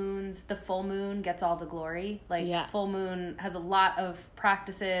study moons, the full moon gets all the glory. Full moon has a lot of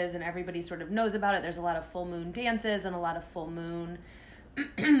practices and everybody sort of knows about it. There's a lot of full moon dances and a lot of full moon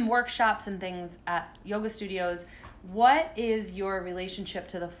workshops and things at yoga studios. What is your relationship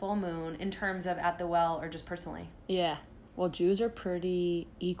to the full moon in terms of At the Well or just personally? Yeah. Well, Jews are pretty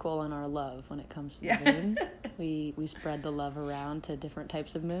equal in our love when it comes to the moon. We spread the love around to different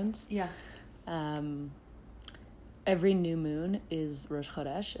types of moons. Yeah. Every new moon is Rosh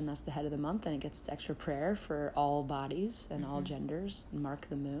Chodesh, and that's the head of the month, and it gets extra prayer for all bodies and all genders. Mark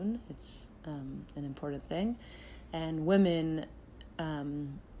the moon. It's an important thing. And women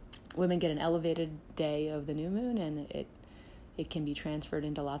get an elevated day of the new moon, and it can be transferred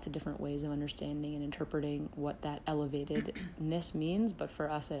into lots of different ways of understanding and interpreting what that elevatedness means. But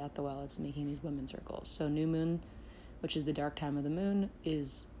for us at The Well, it's making these women circles. So new moon, which is the dark time of the moon,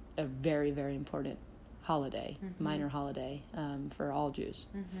 is a very, very important holiday, minor holiday for all Jews.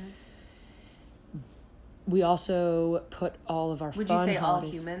 We also put all of our Would fun you say holidays,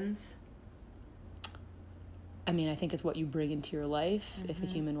 all humans? I mean, I think it's what you bring into your life. If a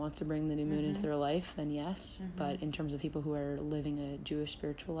human wants to bring the new moon into their life, then yes. But in terms of people who are living a Jewish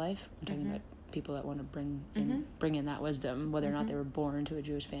spiritual life, I'm talking about people that want to bring in that wisdom, whether or not they were born to a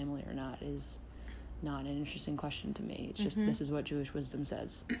Jewish family or not, is not an interesting question to me. It's just, this is what Jewish wisdom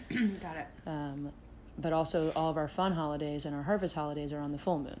says. Got it. But also all of our fun holidays and our harvest holidays are on the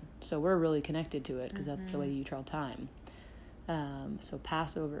full moon. So we're really connected to it because that's the way you tell time. So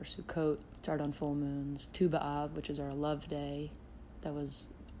Passover, Sukkot start on full moons. Tu B'Av, which is our love day, that was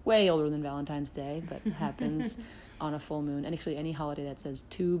way older than Valentine's Day, but happens on a full moon. And actually any holiday that says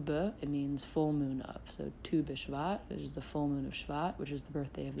Tu B, it means full moon of. So Tu B'Shvat, which is the full moon of Shvat, which is the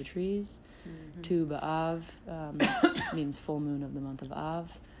birthday of the trees. Tu B'Av means full moon of the month of Av,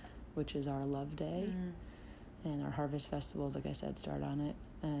 which is our love day. And our harvest festivals, like I said, start on it.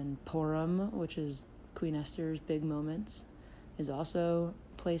 And Purim, which is Queen Esther's big moments, is also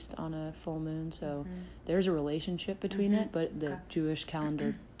placed on a full moon. So there's a relationship between it, but the Jewish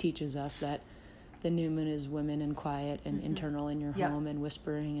calendar teaches us that the new moon is women and quiet and internal in your home and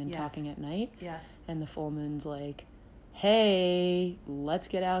whispering and talking at night. Yes. And the full moon's like, hey, let's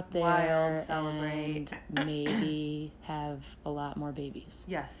get out there, wild, celebrate, and maybe have a lot more babies.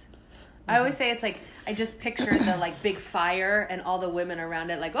 Yes. I always say it's like, I just picture the like big fire and all the women around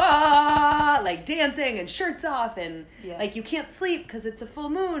it like, like dancing and shirts off and like you can't sleep because it's a full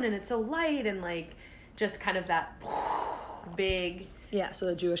moon and it's so light and like just kind of that big. Yeah, so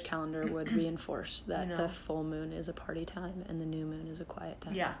the Jewish calendar would reinforce that the full moon is a party time and the new moon is a quiet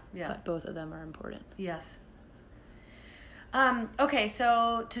time. Yeah, yeah. But both of them are important. Yes. Okay,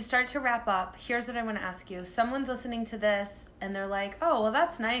 so to start to wrap up, here's what I want to ask you. Someone's listening to this and they're like, oh, well,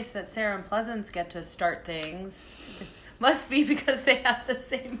 that's nice that Sarah and Pleasance get to start things. Must be because they have the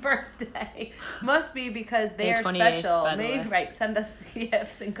same birthday. Must be because they are special. Maybe, right, send us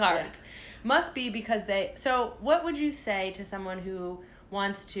gifts and cards. Yeah. Must be because they... So what would you say to someone who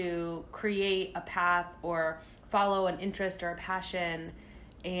wants to create a path or follow an interest or a passion,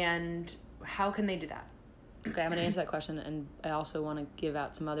 and how can they do that? Okay, I'm going to answer that question, and I also want to give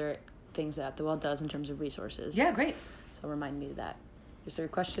out some other things that The Well does in terms of resources. Yeah, great. So remind me of that. So your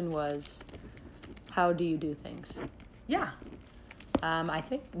question was, how do you do things? Yeah. I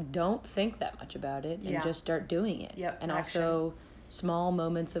think don't think that much about it and just start doing it. Yep. And action. Also, small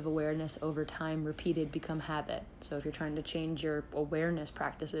moments of awareness over time repeated become habit. So if you're trying to change your awareness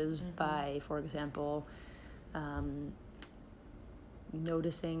practices by, for example,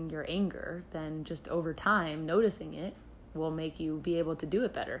 noticing your anger, then just over time noticing it will make you be able to do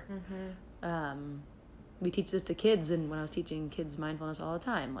it better. We teach this to kids, and when I was teaching kids mindfulness all the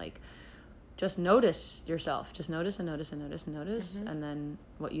time, like, just notice yourself. Just notice and notice and notice and notice. And then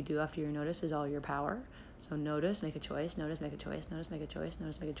what you do after you notice is all your power. So notice, make a choice, notice, make a choice, notice, make a choice,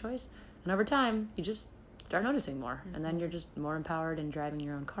 notice, make a choice. And over time, you just start noticing more. And then you're just more empowered and driving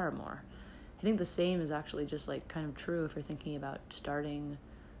your own car more. I think the same is actually just like kind of true if you're thinking about starting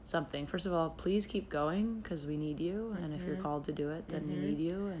something. First of all, please keep going because we need you. And if you're called to do it, then we need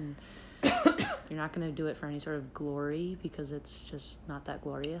you. And you're not going to do it for any sort of glory because it's just not that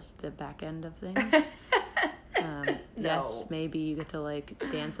glorious, the back end of things. Yes, maybe you get to like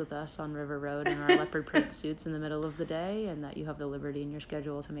dance with us on River Road in our leopard print suits in the middle of the day, and that you have the liberty in your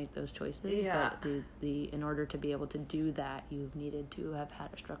schedule to make those choices. Yeah. But in order to be able to do that, you've needed to have had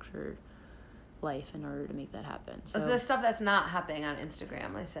a structured life in order to make that happen. So the stuff that's not happening on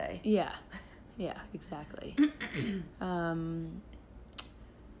Instagram, I say. Yeah, exactly.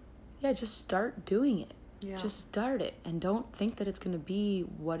 Just start doing it. Yeah. Just start it, and don't think that it's going to be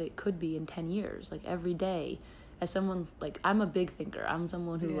what it could be in 10 years. Like every day, as someone, like, I'm a big thinker. I'm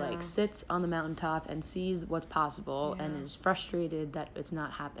someone who like sits on the mountaintop and sees what's possible and is frustrated that it's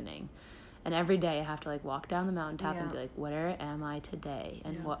not happening. And every day I have to like walk down the mountaintop and be like, where am I today?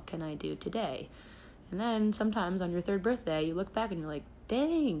 And what can I do today? And then sometimes on your third birthday, you look back and you're like,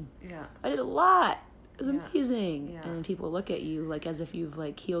 dang, I did a lot. is amazing. Yeah. And people look at you like as if you've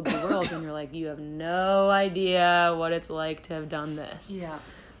like healed the world and you're like, you have no idea what it's like to have done this. Yeah.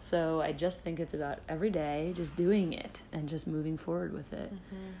 So I just think it's about every day just doing it and just moving forward with it.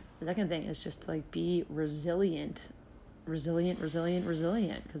 The second thing is just to like be resilient,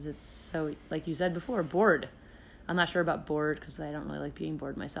 because it's so, like you said before, bored. I'm not sure about bored because I don't really like being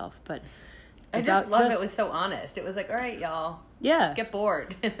bored myself, but I just love it was so honest. It was like, all right, y'all, just get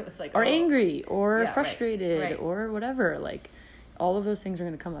bored. And it was like, or angry or frustrated right. or whatever. Like all of those things are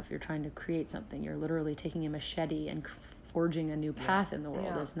going to come up. You're trying to create something. You're literally taking a machete and forging a new path in the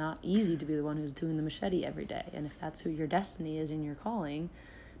world. It's not easy to be the one who's doing the machete every day. And if that's who your destiny is and your calling,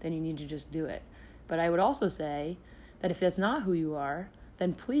 then you need to just do it. But I would also say that if that's not who you are,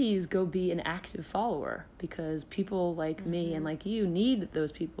 then please go be an active follower, because people like me and like you need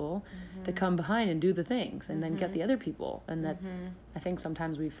those people to come behind and do the things and then get the other people. And that I think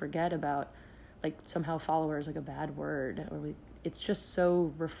sometimes we forget about, like, somehow follower is like a bad word, or it's just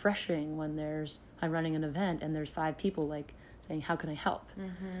so refreshing when I'm running an event and there's 5 people like saying, how can I help?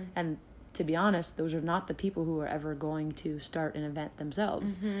 And to be honest, those are not the people who are ever going to start an event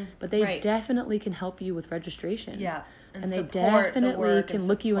themselves, but they definitely can help you with registration. Yeah. And they definitely can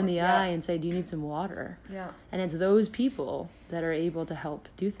look you in the eye and say, do you need some water? Yeah. And it's those people that are able to help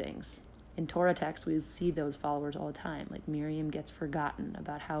do things. In Torah text, we see those followers all the time. Like Miriam gets forgotten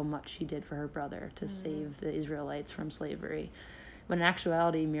about how much she did for her brother to save the Israelites from slavery. When in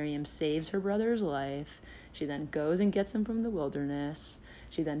actuality, Miriam saves her brother's life. She then goes and gets him from the wilderness.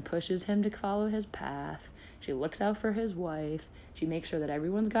 She then pushes him to follow his path. She looks out for his wife. She makes sure that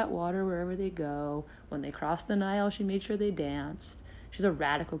everyone's got water wherever they go. When they cross the Nile, she made sure they danced. She's a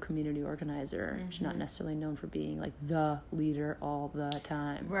radical community organizer. She's not necessarily known for being like the leader all the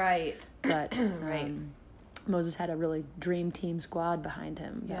time. Right. But Moses had a really dream team squad behind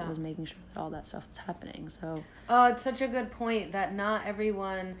him that was making sure that all that stuff was happening. So it's such a good point that not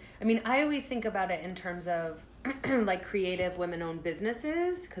everyone, I mean, I always think about it in terms of like creative women-owned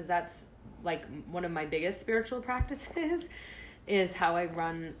businesses, because that's like one of my biggest spiritual practices is how I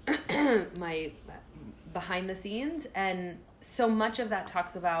run my behind the scenes. And so much of that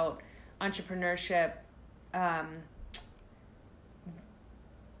talks about entrepreneurship.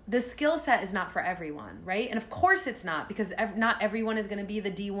 The skill set is not for everyone, right? And of course it's not, because not everyone is going to be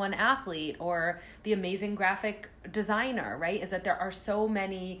the D1 athlete or the amazing graphic designer, right? Is that there are so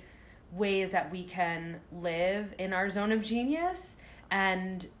many ways that we can live in our zone of genius,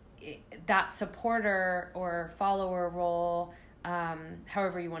 and that supporter or follower role,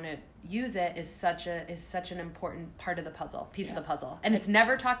 however you want to use it, is such an important part of the puzzle, piece of the puzzle. And it's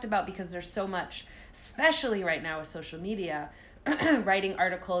never talked about because there's so much, especially right now with social media, writing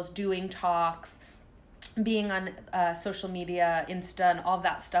articles, doing talks, being on social media, Insta, and all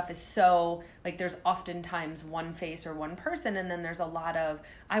that stuff is so, like, there's oftentimes one face or one person, and then there's a lot of,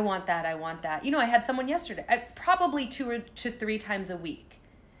 I want that. You know, I had someone yesterday, probably 2 to 3 times a week,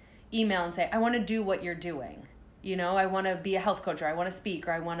 email and say, I want to do what you're doing. You know, I want to be a health coach, or I want to speak,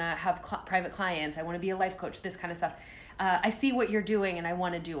 or I want to have private clients. I want to be a life coach, this kind of stuff. I see what you're doing and I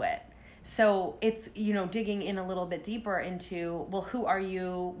want to do it. So it's, you know, digging in a little bit deeper into, well, who are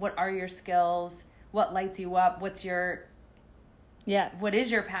you? What are your skills? What lights you up? What is your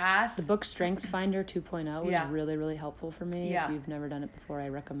path? The book Strengths Finder 2.0 was really, really helpful for me. Yeah. If you've never done it before, I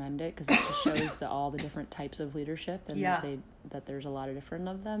recommend it, because it just shows all the different types of leadership, and that there's a lot of different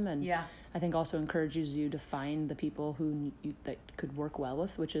of them. And I think also encourages you to find the people who that could work well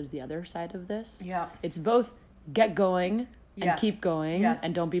with, which is the other side of this. Yeah. It's both get going and keep going,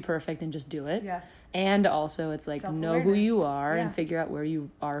 and don't be perfect and just do it. Yes. And also it's like know who you are and figure out where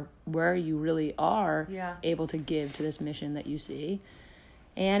you really are able to give to this mission that you see.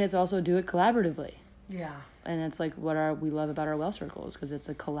 And it's also do it collaboratively. Yeah. And it's like what we love about our Well Circles, because it's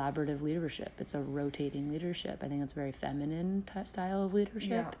a collaborative leadership. It's a rotating leadership. I think it's a very feminine style of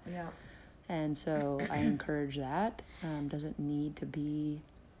leadership. Yeah. And so I encourage that. Doesn't need to be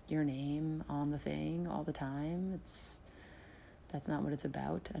your name on the thing all the time. That's not what it's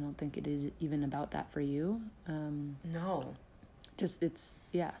about. I don't think it is even about that for you. No. Just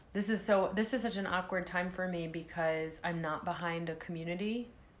This is such an awkward time for me, because I'm not behind a community.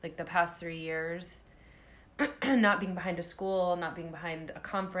 Like the past 3 years, not being behind a school, not being behind a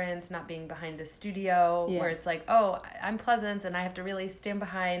conference, not being behind a studio, where it's like, oh, I'm Pleasance and I have to really stand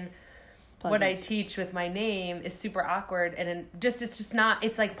behind what I teach with my name, is super awkward. And it's just not,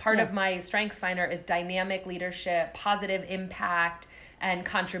 it's like part of my Strengths Finder is dynamic leadership, positive impact, and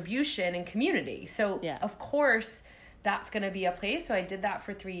contribution and community. So of course that's going to be a place. So I did that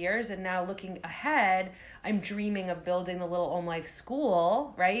for 3 years. And now looking ahead, I'm dreaming of building the Little Om Life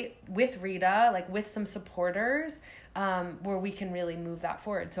School, right? With Rita, like with some supporters, where we can really move that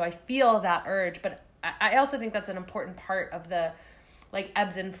forward. So I feel that urge, but I also think that's an important part of the like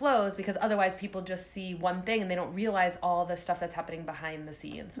ebbs and flows, because otherwise people just see one thing and they don't realize all the stuff that's happening behind the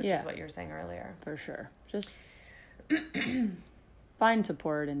scenes, which is what you were saying earlier. For sure. Just find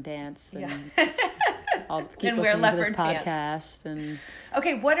support and dance, and I'll keep listening to this podcast. And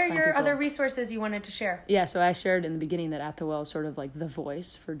okay, what are your other resources you wanted to share? Yeah, so I shared in the beginning that At the Well is sort of like the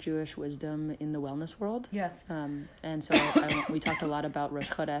voice for Jewish wisdom in the wellness world. Yes. And so we talked a lot about Rosh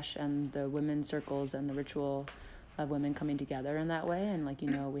Chodesh and the women's circles and the ritual of women coming together in that way. And like,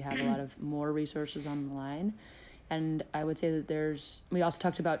 we have a lot of more resources online. And I would say that we also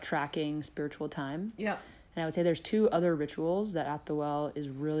talked about tracking spiritual time. Yeah. And I would say there's 2 other rituals that At the Well is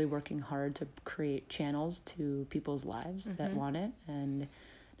really working hard to create channels to people's lives that want it. And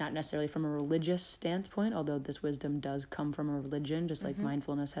not necessarily from a religious standpoint, although this wisdom does come from a religion, just like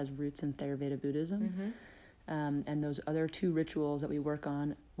mindfulness has roots in Theravada Buddhism. And those other 2 rituals that we work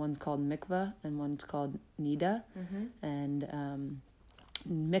on, one's called mikvah and one's called nida. And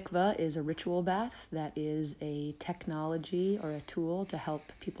mikvah is a ritual bath that is a technology or a tool to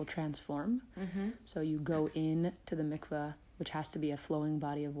help people transform. So you go in to the mikvah, which has to be a flowing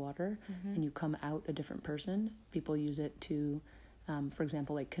body of water, and you come out a different person. People use it to, for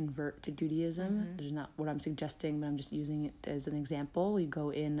example, like convert to Judaism. It's not what I'm suggesting, but I'm just using it as an example. You go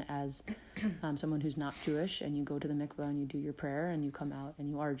in as someone who's not Jewish, and you go to the mikvah and you do your prayer, and you come out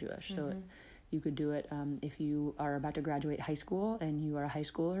and you are Jewish. So you could do it if you are about to graduate high school and you are a high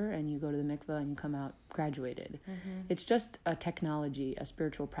schooler and you go to the mikvah and you come out graduated. It's just a technology, a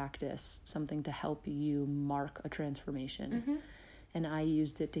spiritual practice, something to help you mark a transformation. And I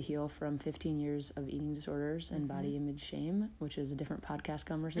used it to heal from 15 years of eating disorders and body image shame, which is a different podcast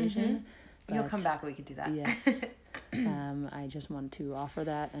conversation. You'll come back, we could do that. Yes. I just want to offer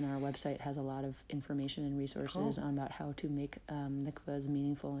that, and our website has a lot of information and resources on about how to make mikvahs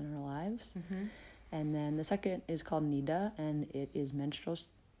meaningful in our lives. And then the second is called Nida, and it is menstrual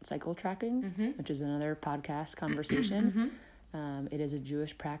cycle tracking, which is another podcast conversation. It is a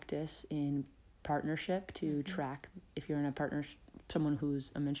Jewish practice in partnership to track, if you're in a partnership, someone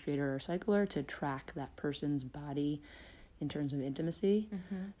who's a menstruator or a cycler, to track that person's body in terms of intimacy.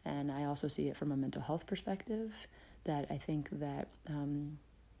 And I also see it from a mental health perspective, that I think that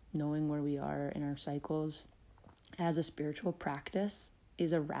knowing where we are in our cycles as a spiritual practice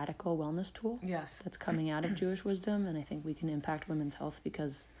is a radical wellness tool. Yes. That's coming out of Jewish wisdom, and I think we can impact women's health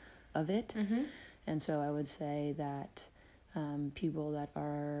because of it. And so I would say that people that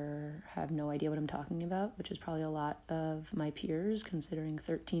have no idea what I'm talking about, which is probably a lot of my peers, considering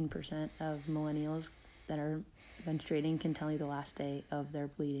 13% of millennials that are menstruating can tell you the last day of their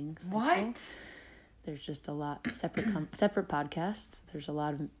bleeding cycle. What? There's just a lot separate podcasts. There's a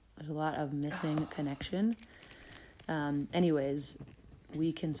lot of missing connection. Anyways,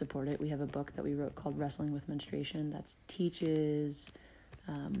 we can support it. We have a book that we wrote called Wrestling with Menstruation that teaches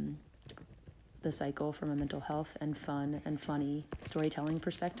the cycle from a mental health and fun and funny storytelling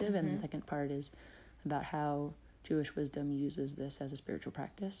perspective. And the second part is about how Jewish wisdom uses this as a spiritual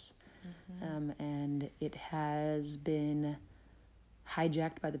practice. And it has been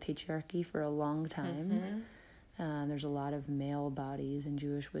hijacked by the patriarchy for a long time. There's a lot of male bodies in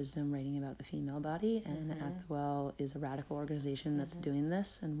Jewish wisdom writing about the female body, and At the Well is a radical organization that's doing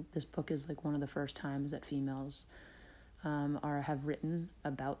this. And this book is like one of the first times that females have written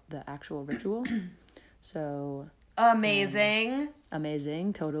about the actual ritual. So amazing,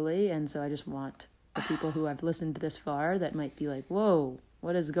 totally. And so I just want the people who have listened to this far that might be like, whoa,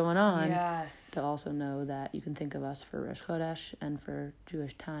 what is going on? Yes. To also know that you can think of us for Rosh Chodesh and for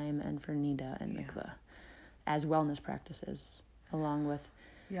Jewish time and for Nida and Mikvah as wellness practices, along with,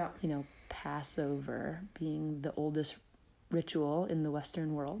 Passover being the oldest ritual in the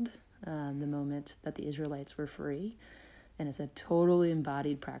Western world, the moment that the Israelites were free. And it's a totally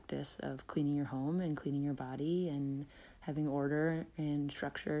embodied practice of cleaning your home and cleaning your body and having order and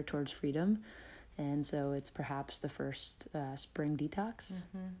structure towards freedom. And so it's perhaps the first spring detox.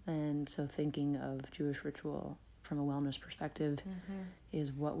 And so thinking of Jewish ritual from a wellness perspective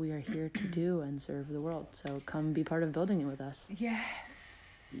is what we are here to do and serve the world. So come be part of building it with us.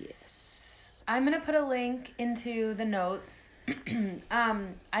 Yes. I'm going to put a link into the notes.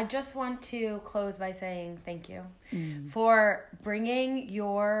 I just want to close by saying thank you for bringing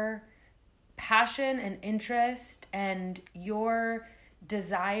your passion and interest and your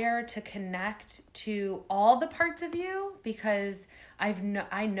desire to connect to all the parts of you, because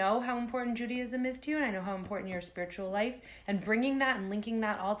I know how important Judaism is to you, and I know how important your spiritual life, and bringing that and linking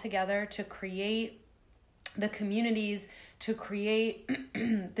that all together to create the communities, to create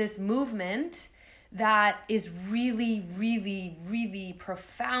this movement that is really, really, really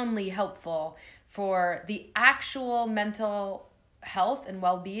profoundly helpful for the actual mental health and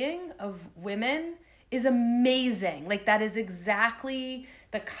well-being of women is amazing. Like, that is exactly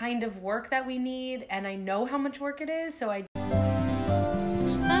the kind of work that we need, and I know how much work it is, so I